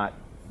them, not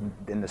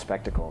in the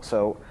spectacle.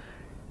 So,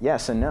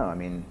 yes and no. I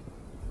mean,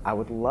 I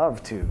would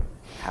love to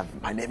have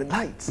My Name in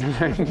Lights,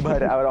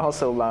 but I would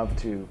also love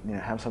to,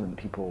 have something that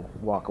people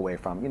walk away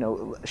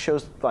from.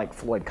 Shows like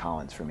Floyd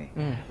Collins for me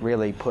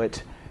really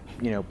put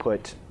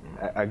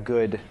a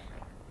good,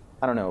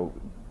 I don't know,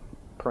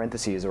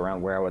 parentheses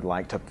around where I would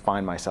like to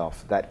find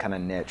myself, that kind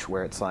of niche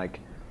where it's like,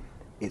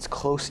 it's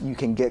close, you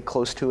can get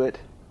close to it,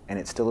 and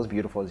it's still as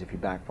beautiful as if you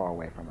back far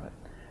away from it.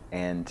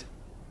 And,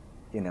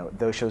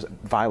 those shows,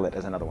 Violet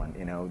is another one,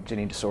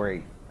 Janine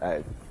Tesori,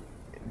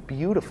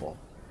 beautiful.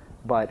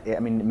 But, I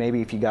mean,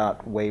 maybe if you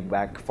got way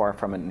back far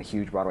from it in a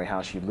huge Broadway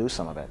house, you'd lose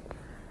some of it.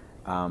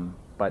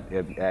 But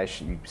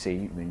as you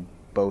see, I mean,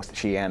 both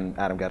she and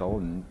Adam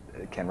Guettel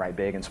can write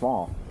big and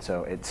small.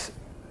 So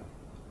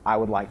I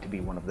would like to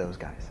be one of those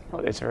guys.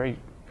 Well, it's very,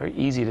 very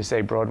easy to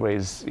say Broadway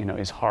is,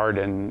 is hard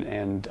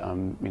and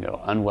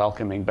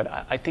unwelcoming.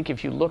 But I think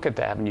if you look at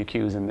the Avenue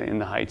Qs in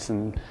the Heights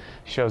and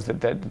shows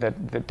that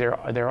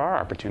there are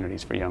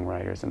opportunities for young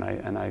writers, and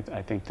I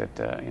think that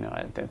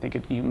I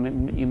think you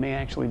may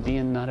actually be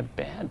in not a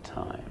bad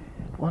time.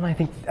 Well,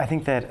 and I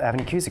think that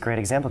Avenue Q is a great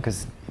example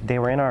because they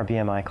were in our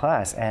BMI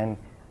class, and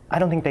I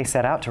don't think they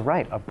set out to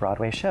write a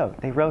Broadway show.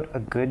 They wrote a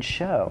good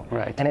show.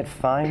 Right. And it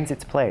finds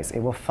its place.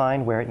 It will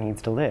find where it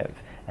needs to live.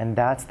 And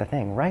that's the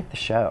thing. Write the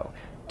show.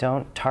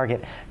 Don't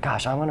target,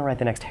 gosh, I want to write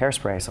the next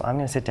Hairspray, so I'm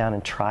going to sit down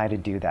and try to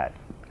do that.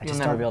 You'll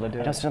never be able to do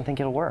it. I just don't think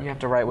it'll work. You have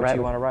to write what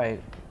you want to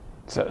write.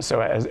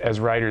 So as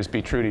writers,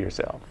 be true to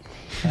yourself.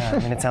 Yeah, I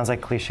mean, it sounds like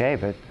cliche,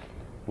 but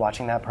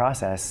watching that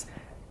process,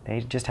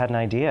 they just had an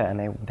idea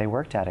and they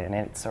worked at it, and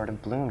it sort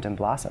of bloomed and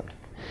blossomed.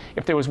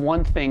 If there was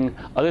one thing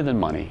other than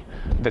money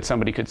that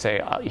somebody could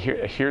say,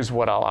 here's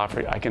what I'll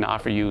offer, I can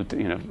offer you,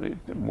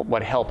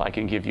 what help I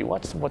can give you.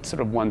 What's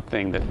sort of one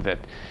thing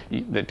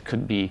that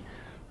could be,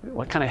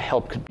 what kind of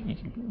help could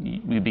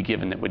you be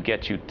given that would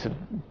get you to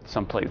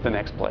someplace, the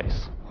next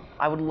place?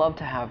 I would love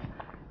to have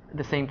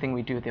the same thing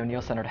we do at the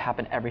O'Neill Center to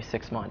happen every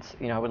 6 months.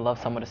 I would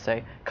love someone to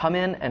say, come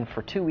in, and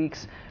for 2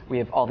 weeks we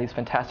have all these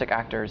fantastic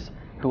actors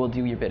who will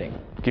do your bidding.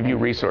 Give you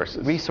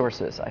resources.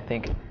 Resources, I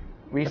think.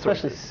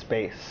 Resources. Especially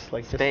space.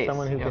 Like just Space,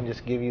 someone who can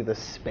just give you the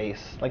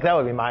space. Like that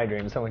would be my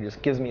dream. Someone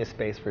just gives me a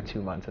space for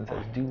 2 months and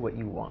says, "Do what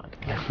you want."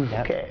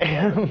 Okay,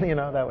 that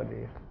would be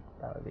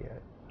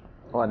it.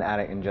 Well, and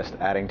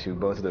adding to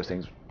both of those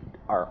things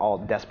are all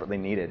desperately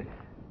needed.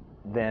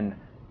 Then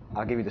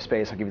I'll give you the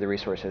space, I'll give you the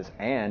resources,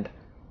 and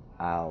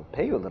I'll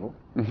pay you a little.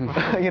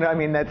 I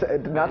mean, that's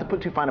not to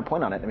put too fine a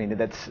point on it. I mean,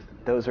 that's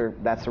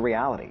the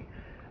reality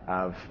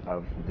of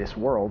this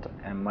world,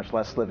 and much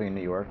less living in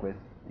New York with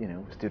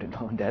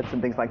student loan debts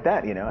and things like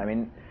that. I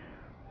mean,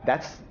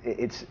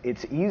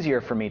 it's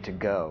easier for me to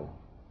go,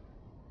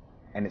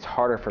 and it's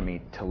harder for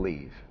me to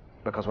leave,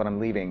 because what I'm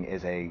leaving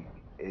is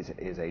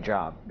a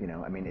job.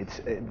 I mean, it's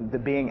the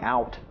being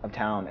out of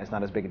town is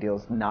not as big a deal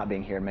as not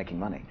being here and making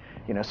money.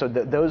 So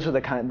those are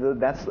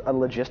that's a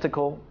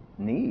logistical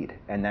need,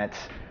 and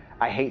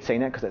I hate saying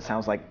that because it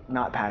sounds like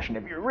not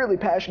passionate. If you're really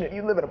passionate,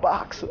 you live in a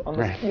box on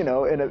this, in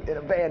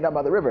a van down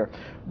by the river.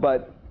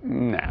 But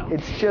no,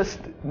 it's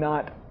just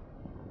not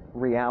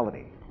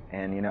reality.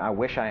 And I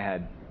wish I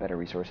had better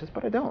resources,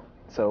 but I don't.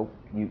 So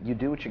you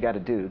do what you got to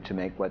do to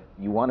make what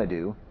you want to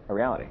do a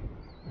reality.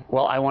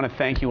 Well, I want to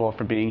thank you all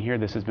for being here.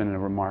 This has been a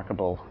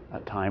remarkable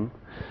time,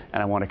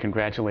 and I want to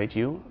congratulate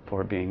you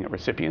for being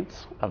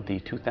recipients of the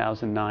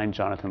 2009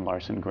 Jonathan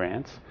Larson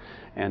Grants,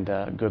 and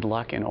good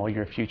luck in all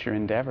your future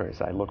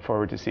endeavors. I look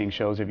forward to seeing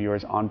shows of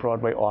yours on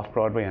Broadway, off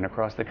Broadway, and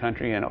across the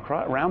country and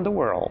around the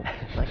world.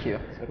 Thank you.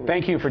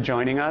 Thank you for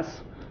joining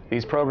us.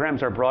 These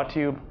programs are brought to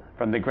you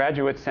from the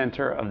Graduate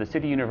Center of the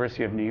City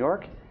University of New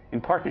York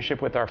in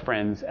partnership with our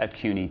friends at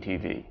CUNY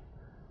TV.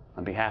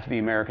 On behalf of the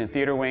American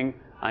Theater Wing,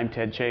 I'm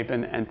Ted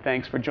Chapin, and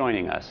thanks for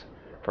joining us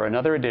for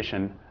another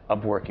edition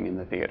of Working in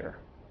the Theater.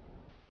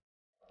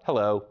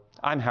 Hello,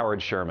 I'm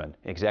Howard Sherman,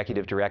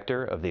 Executive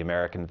Director of the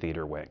American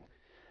Theater Wing.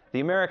 The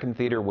American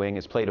Theater Wing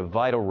has played a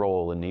vital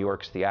role in New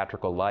York's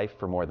theatrical life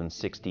for more than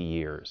 60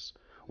 years.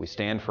 We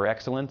stand for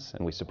excellence,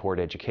 and we support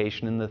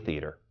education in the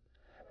theater.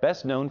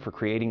 Best known for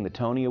creating the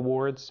Tony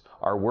Awards,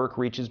 our work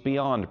reaches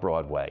beyond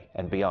Broadway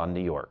and beyond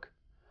New York.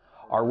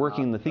 Our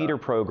Working in the Theater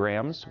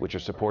programs, which are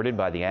supported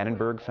by the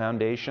Annenberg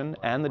Foundation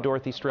and the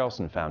Dorothy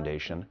Strelson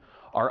Foundation,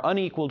 are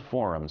unequaled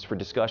forums for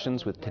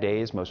discussions with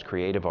today's most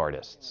creative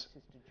artists.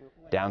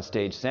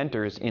 Downstage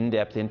Center's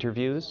in-depth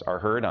interviews are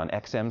heard on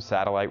XM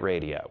satellite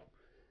radio.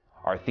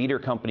 Our theater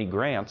company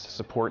grants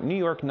support New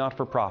York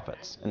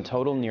not-for-profits and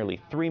total nearly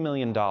 $3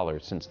 million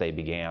since they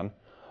began,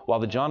 while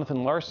the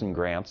Jonathan Larson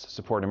grants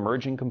support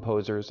emerging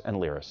composers and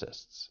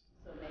lyricists.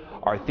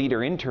 Our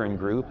theater intern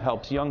group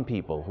helps young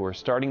people who are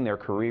starting their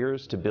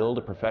careers to build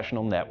a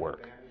professional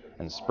network.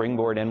 And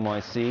Springboard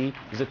NYC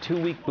is a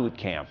 2-week boot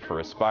camp for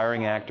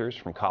aspiring actors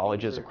from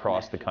colleges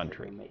across the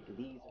country.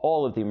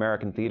 All of the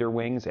American Theater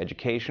Wing's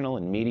educational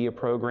and media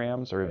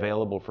programs are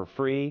available for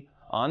free,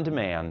 on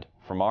demand,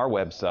 from our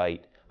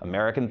website,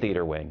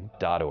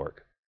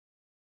 americantheaterwing.org.